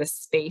into the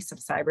space of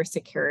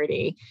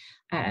cybersecurity.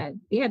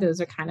 Those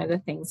are kind of the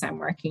things I'm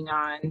working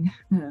on.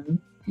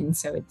 And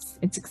so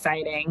it's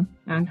exciting,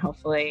 and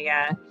hopefully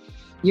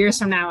years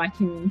from now I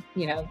can,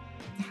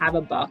 have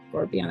a book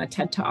or be on a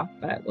TED Talk,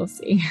 but we'll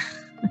see.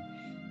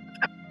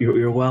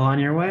 You're well on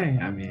your way.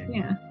 I mean,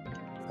 yeah.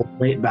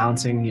 Weight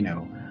balancing,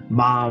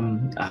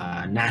 mom,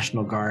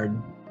 National Guard,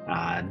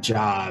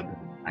 job.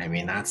 I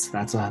mean, that's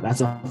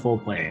a full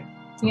plate.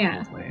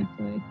 Yeah.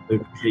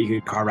 You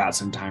could carve out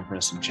some time for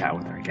us to chat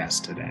with our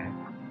guest today.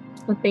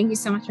 Well, thank you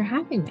so much for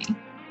having me.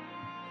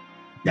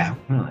 Yeah,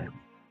 really.